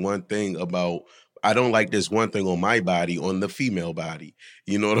this one thing on my body, on the female body.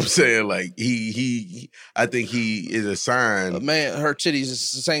 You know what I'm saying? Like I think he is a sign. Man, her titties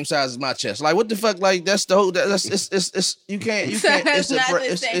is the same size as my chest. Like what the fuck? Like that's the whole. It's you can't.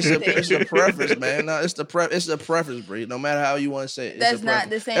 It's a preference, man. No, it's the preference, Bree. No matter how you want to say it. That's not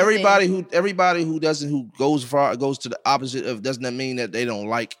the same. Everybody who goes to the opposite of doesn't mean that they don't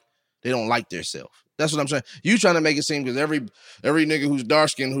like themselves. That's what I'm saying. You trying to make it seem because every nigga who's dark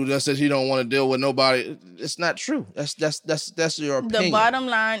skinned who just says he don't want to deal with nobody, it's not true. That's your opinion. The bottom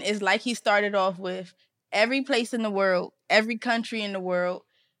line is like he started off with, every place in the world, every country in the world,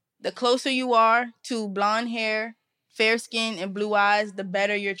 the closer you are to blonde hair, fair skin, and blue eyes, the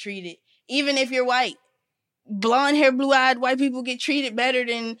better you're treated. Even if you're white. Blonde hair, blue-eyed white people get treated better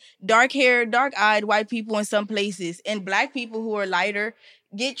than dark hair, dark-eyed white people in some places. And black people who are lighter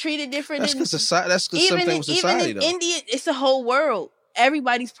get treated different. That's because something with society, even in India, it's the whole world.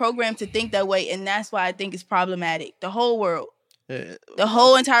 Everybody's programmed to think that way, and that's why I think it's problematic. The whole world. The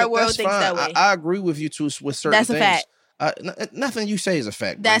whole entire world thinks that way. I agree with you too with certain things. That's a fact. Nothing you say is a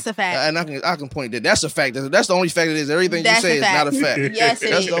fact. That's a fact. And I can point that. That's a fact. That's the only fact it is. Everything you say is not a fact. Yes, it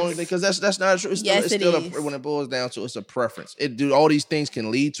that's is. The only thing, because that's not true. When it boils down to, it's a preference. All these things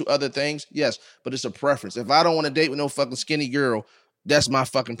can lead to other things, yes, but it's a preference. If I don't want to date with no fucking skinny girl, that's my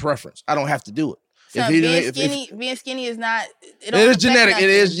fucking preference. I don't have to do it. Being skinny is not. It is genetic. Nothing.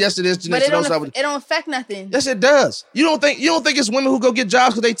 It is. Yes, it is genetic. But it don't affect nothing. Yes, it does. You don't think it's women who go get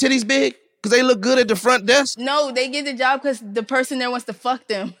jobs because they titties big? Because they look good at the front desk? No, they get the job because the person there wants to fuck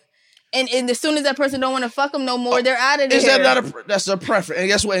them. And as soon as that person don't want to fuck them no more, they're out of there. Is that not that's a preference? And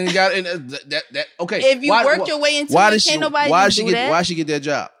guess what? And you got that. Okay. If you worked your way into it, can't nobody do that. Why she get that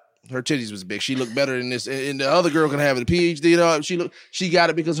job? Her titties was big. She looked better than this, and the other girl can have a PhD. She got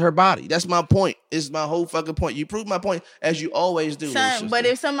it because of her body. That's my point. It's my whole fucking point. You proved my point as you always do. Son, but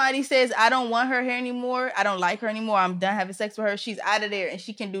if somebody says I don't want her hair anymore, I don't like her anymore, I'm done having sex with her, she's out of there and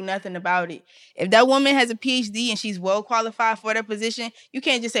she can do nothing about it. If that woman has a PhD and she's well qualified for that position, you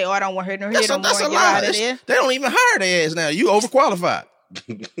can't just say, "Oh, I don't want her no hair no more." That's a lie. They don't even hire their ass now. You overqualified.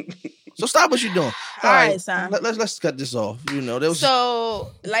 So stop what you're doing. All right, son. Let's cut this off. You know, there was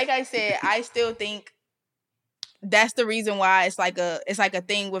So, like I said, I still think that's the reason why it's like a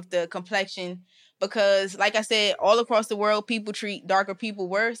thing with the complexion. Because, like I said, all across the world, people treat darker people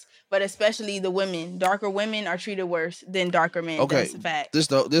worse, but especially the women. Darker women are treated worse than darker men. okay. That's a fact. This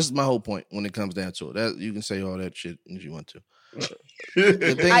is my whole point when it comes down to it. That you can say all that shit if you want to.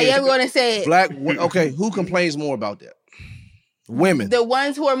 I am going to say it. Okay, who complains more about that? Women. The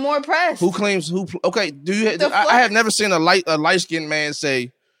ones who are more oppressed. Who claims who? Okay, do you? I have never seen a light skinned man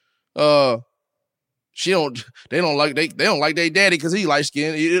say, they don't like their daddy because he light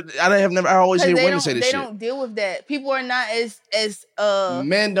skinned. I always hear women say this shit. They don't deal with that. People are not as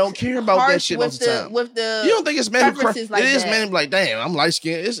men don't care about that shit all the time. With the you don't think it's men who like it is men who like, damn, I'm light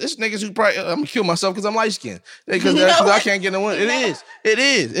skinned. It's niggas who probably I'm gonna kill myself because I'm light skinned because I can't get no one. It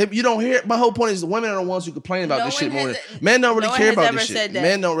is. If you don't hear it, my whole point is the women are the ones who complain about this shit more than men. Don't really care about this shit.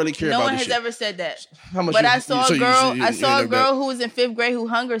 Men don't really care about this shit. No one has ever said that. How much? But I saw a girl who was in 5th grade who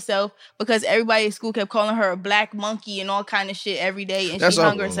hung herself because everybody at school kept calling her a black monkey and all kind of shit every day, and she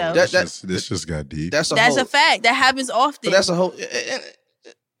hung herself. This just got deep. That's a fact. That happens often. But that's a whole.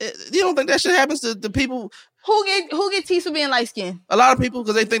 You don't think that shit happens to people? Who get teased for being light skinned? A lot of people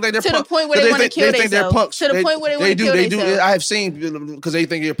because they think like they're to the point where they want to kill themselves. To the point where they want to kill themselves. I have seen because they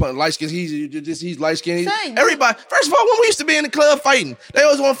think they're light skinned. He's light skinned. Everybody. First of all, when we used to be in the club fighting, they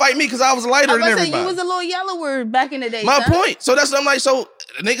always want to fight me because I was lighter than everybody. You was a little yellower back in the day. My point. So that's what I'm like. So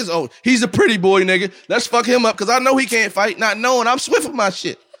niggas, he's a pretty boy, nigga. Let's fuck him up because I know he can't fight, not knowing I'm swift with my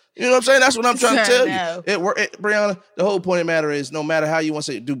shit. You know what I'm saying? That's what I'm trying to tell you. Breonna, the whole point of the matter is no matter how you want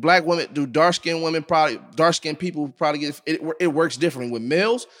to say it, do dark-skinned women dark-skinned people probably get it works differently with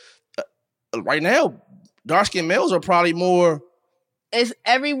males. Right now, dark-skinned males are probably more. It's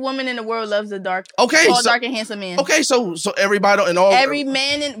every woman in the world loves a dark, dark and handsome man. Okay, so everybody and all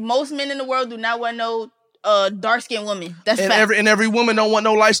most men in the world do not want no dark-skinned woman. That's fact. Every woman don't want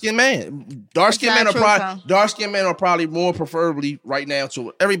no light-skinned man. Dark-skinned men are probably more preferably right now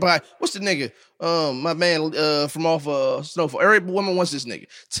to everybody. What's the nigga? My man from off Snowfall. Every woman wants this nigga.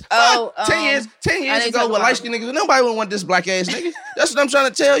 10 years ago with light-skinned niggas, nobody would want this black ass nigga. That's what I'm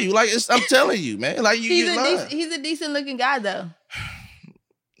trying to tell you. Like I'm telling you, man. Like he's a decent looking guy though.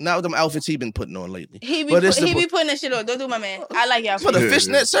 Not with them outfits he been putting on lately. He be putting that shit on. Don't do my man. I like y'all. But the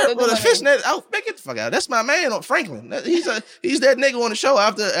fishnet outfit, man, get the fuck out. That's my man on Franklin. He's that nigga on the show.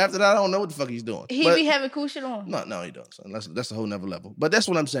 After that, I don't know what the fuck he's doing. He be having cool shit on. No, he don't. Son. That's a whole nother level. But that's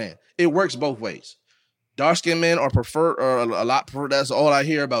what I'm saying. It works both ways. Dark-skinned men are preferred, or a lot preferred. That's all I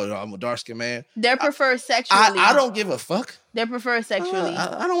hear about. I'm a dark-skinned man. They're preferred sexually. I don't give a fuck. They're preferred sexually.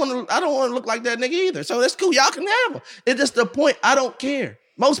 I don't want to look like that nigga either. So that's cool. Y'all can have them. It's just the point. I don't care.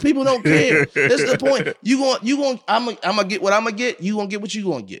 Most people don't care. That's the point. I'm gonna get what I'm gonna get. You gonna get what you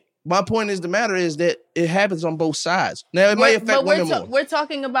gonna get. My point is the matter is that it happens on both sides. Now it may affect women more. We're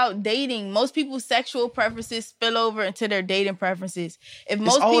talking about dating. Most people's sexual preferences spill over into their dating preferences.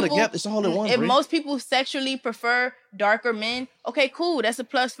 It's all in one. If most people sexually prefer darker men, okay, cool. That's a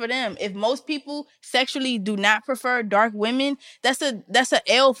plus for them. If most people sexually do not prefer dark women, that's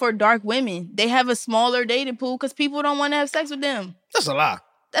a L for dark women. They have a smaller dating pool because people don't want to have sex with them. That's a lie.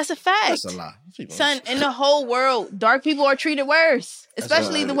 That's a fact. That's a lie. Son, in the whole world, dark people are treated worse,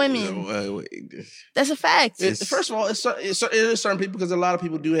 especially the women. That's a fact. First of all, it is certain people because a lot of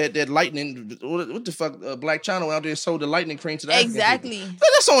people do have that lightning. What the fuck? Black China went out there and sold the lightning cream to the exactly. African people.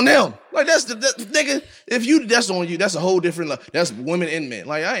 That's on them. Like that's nigga. If that's on you, that's a whole different. That's women and men.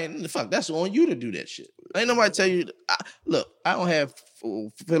 Like that's on you to do that shit. Ain't nobody tell you. Look, I don't have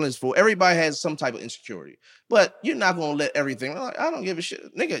feelings for everybody. Has some type of insecurity, but you're not gonna let everything. Like, I don't give a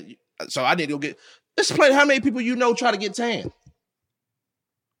shit, nigga. So I need to go get. Let's play. How many people you know try to get tan?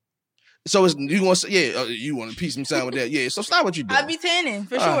 So you gonna say, you want to piece some sound with that? Yeah. So stop what you doing. I be tanning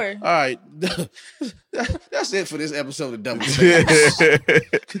for sure. All right, that's it for this episode of Double Tank.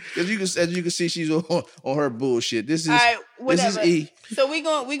 As you can see, she's on her bullshit. This is all right, whatever. This is E. So we're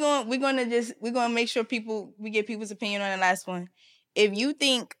gonna make sure we get people's opinion on the last one. If you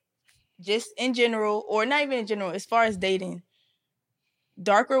think, just in general, or not even in general, as far as dating,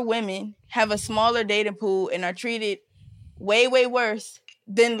 darker women have a smaller dating pool and are treated way, way worse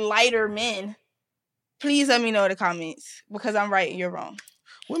than lighter men, please let me know in the comments because I'm right and you're wrong.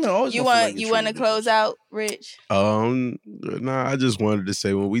 Women always you want to close out, Rich? Nah, I just wanted to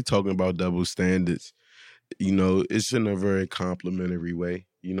say when we talking about double standards, it's in a very complimentary way.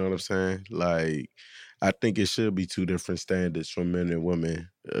 You know what I'm saying? Like, I think it should be two different standards for men and women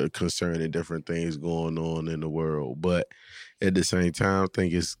concerning different things going on in the world. But at the same time, I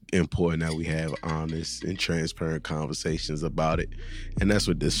think it's important that we have honest and transparent conversations about it. And that's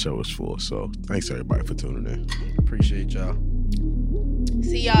what this show is for. So thanks everybody for tuning in. Appreciate y'all.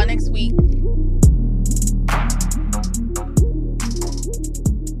 See y'all next week.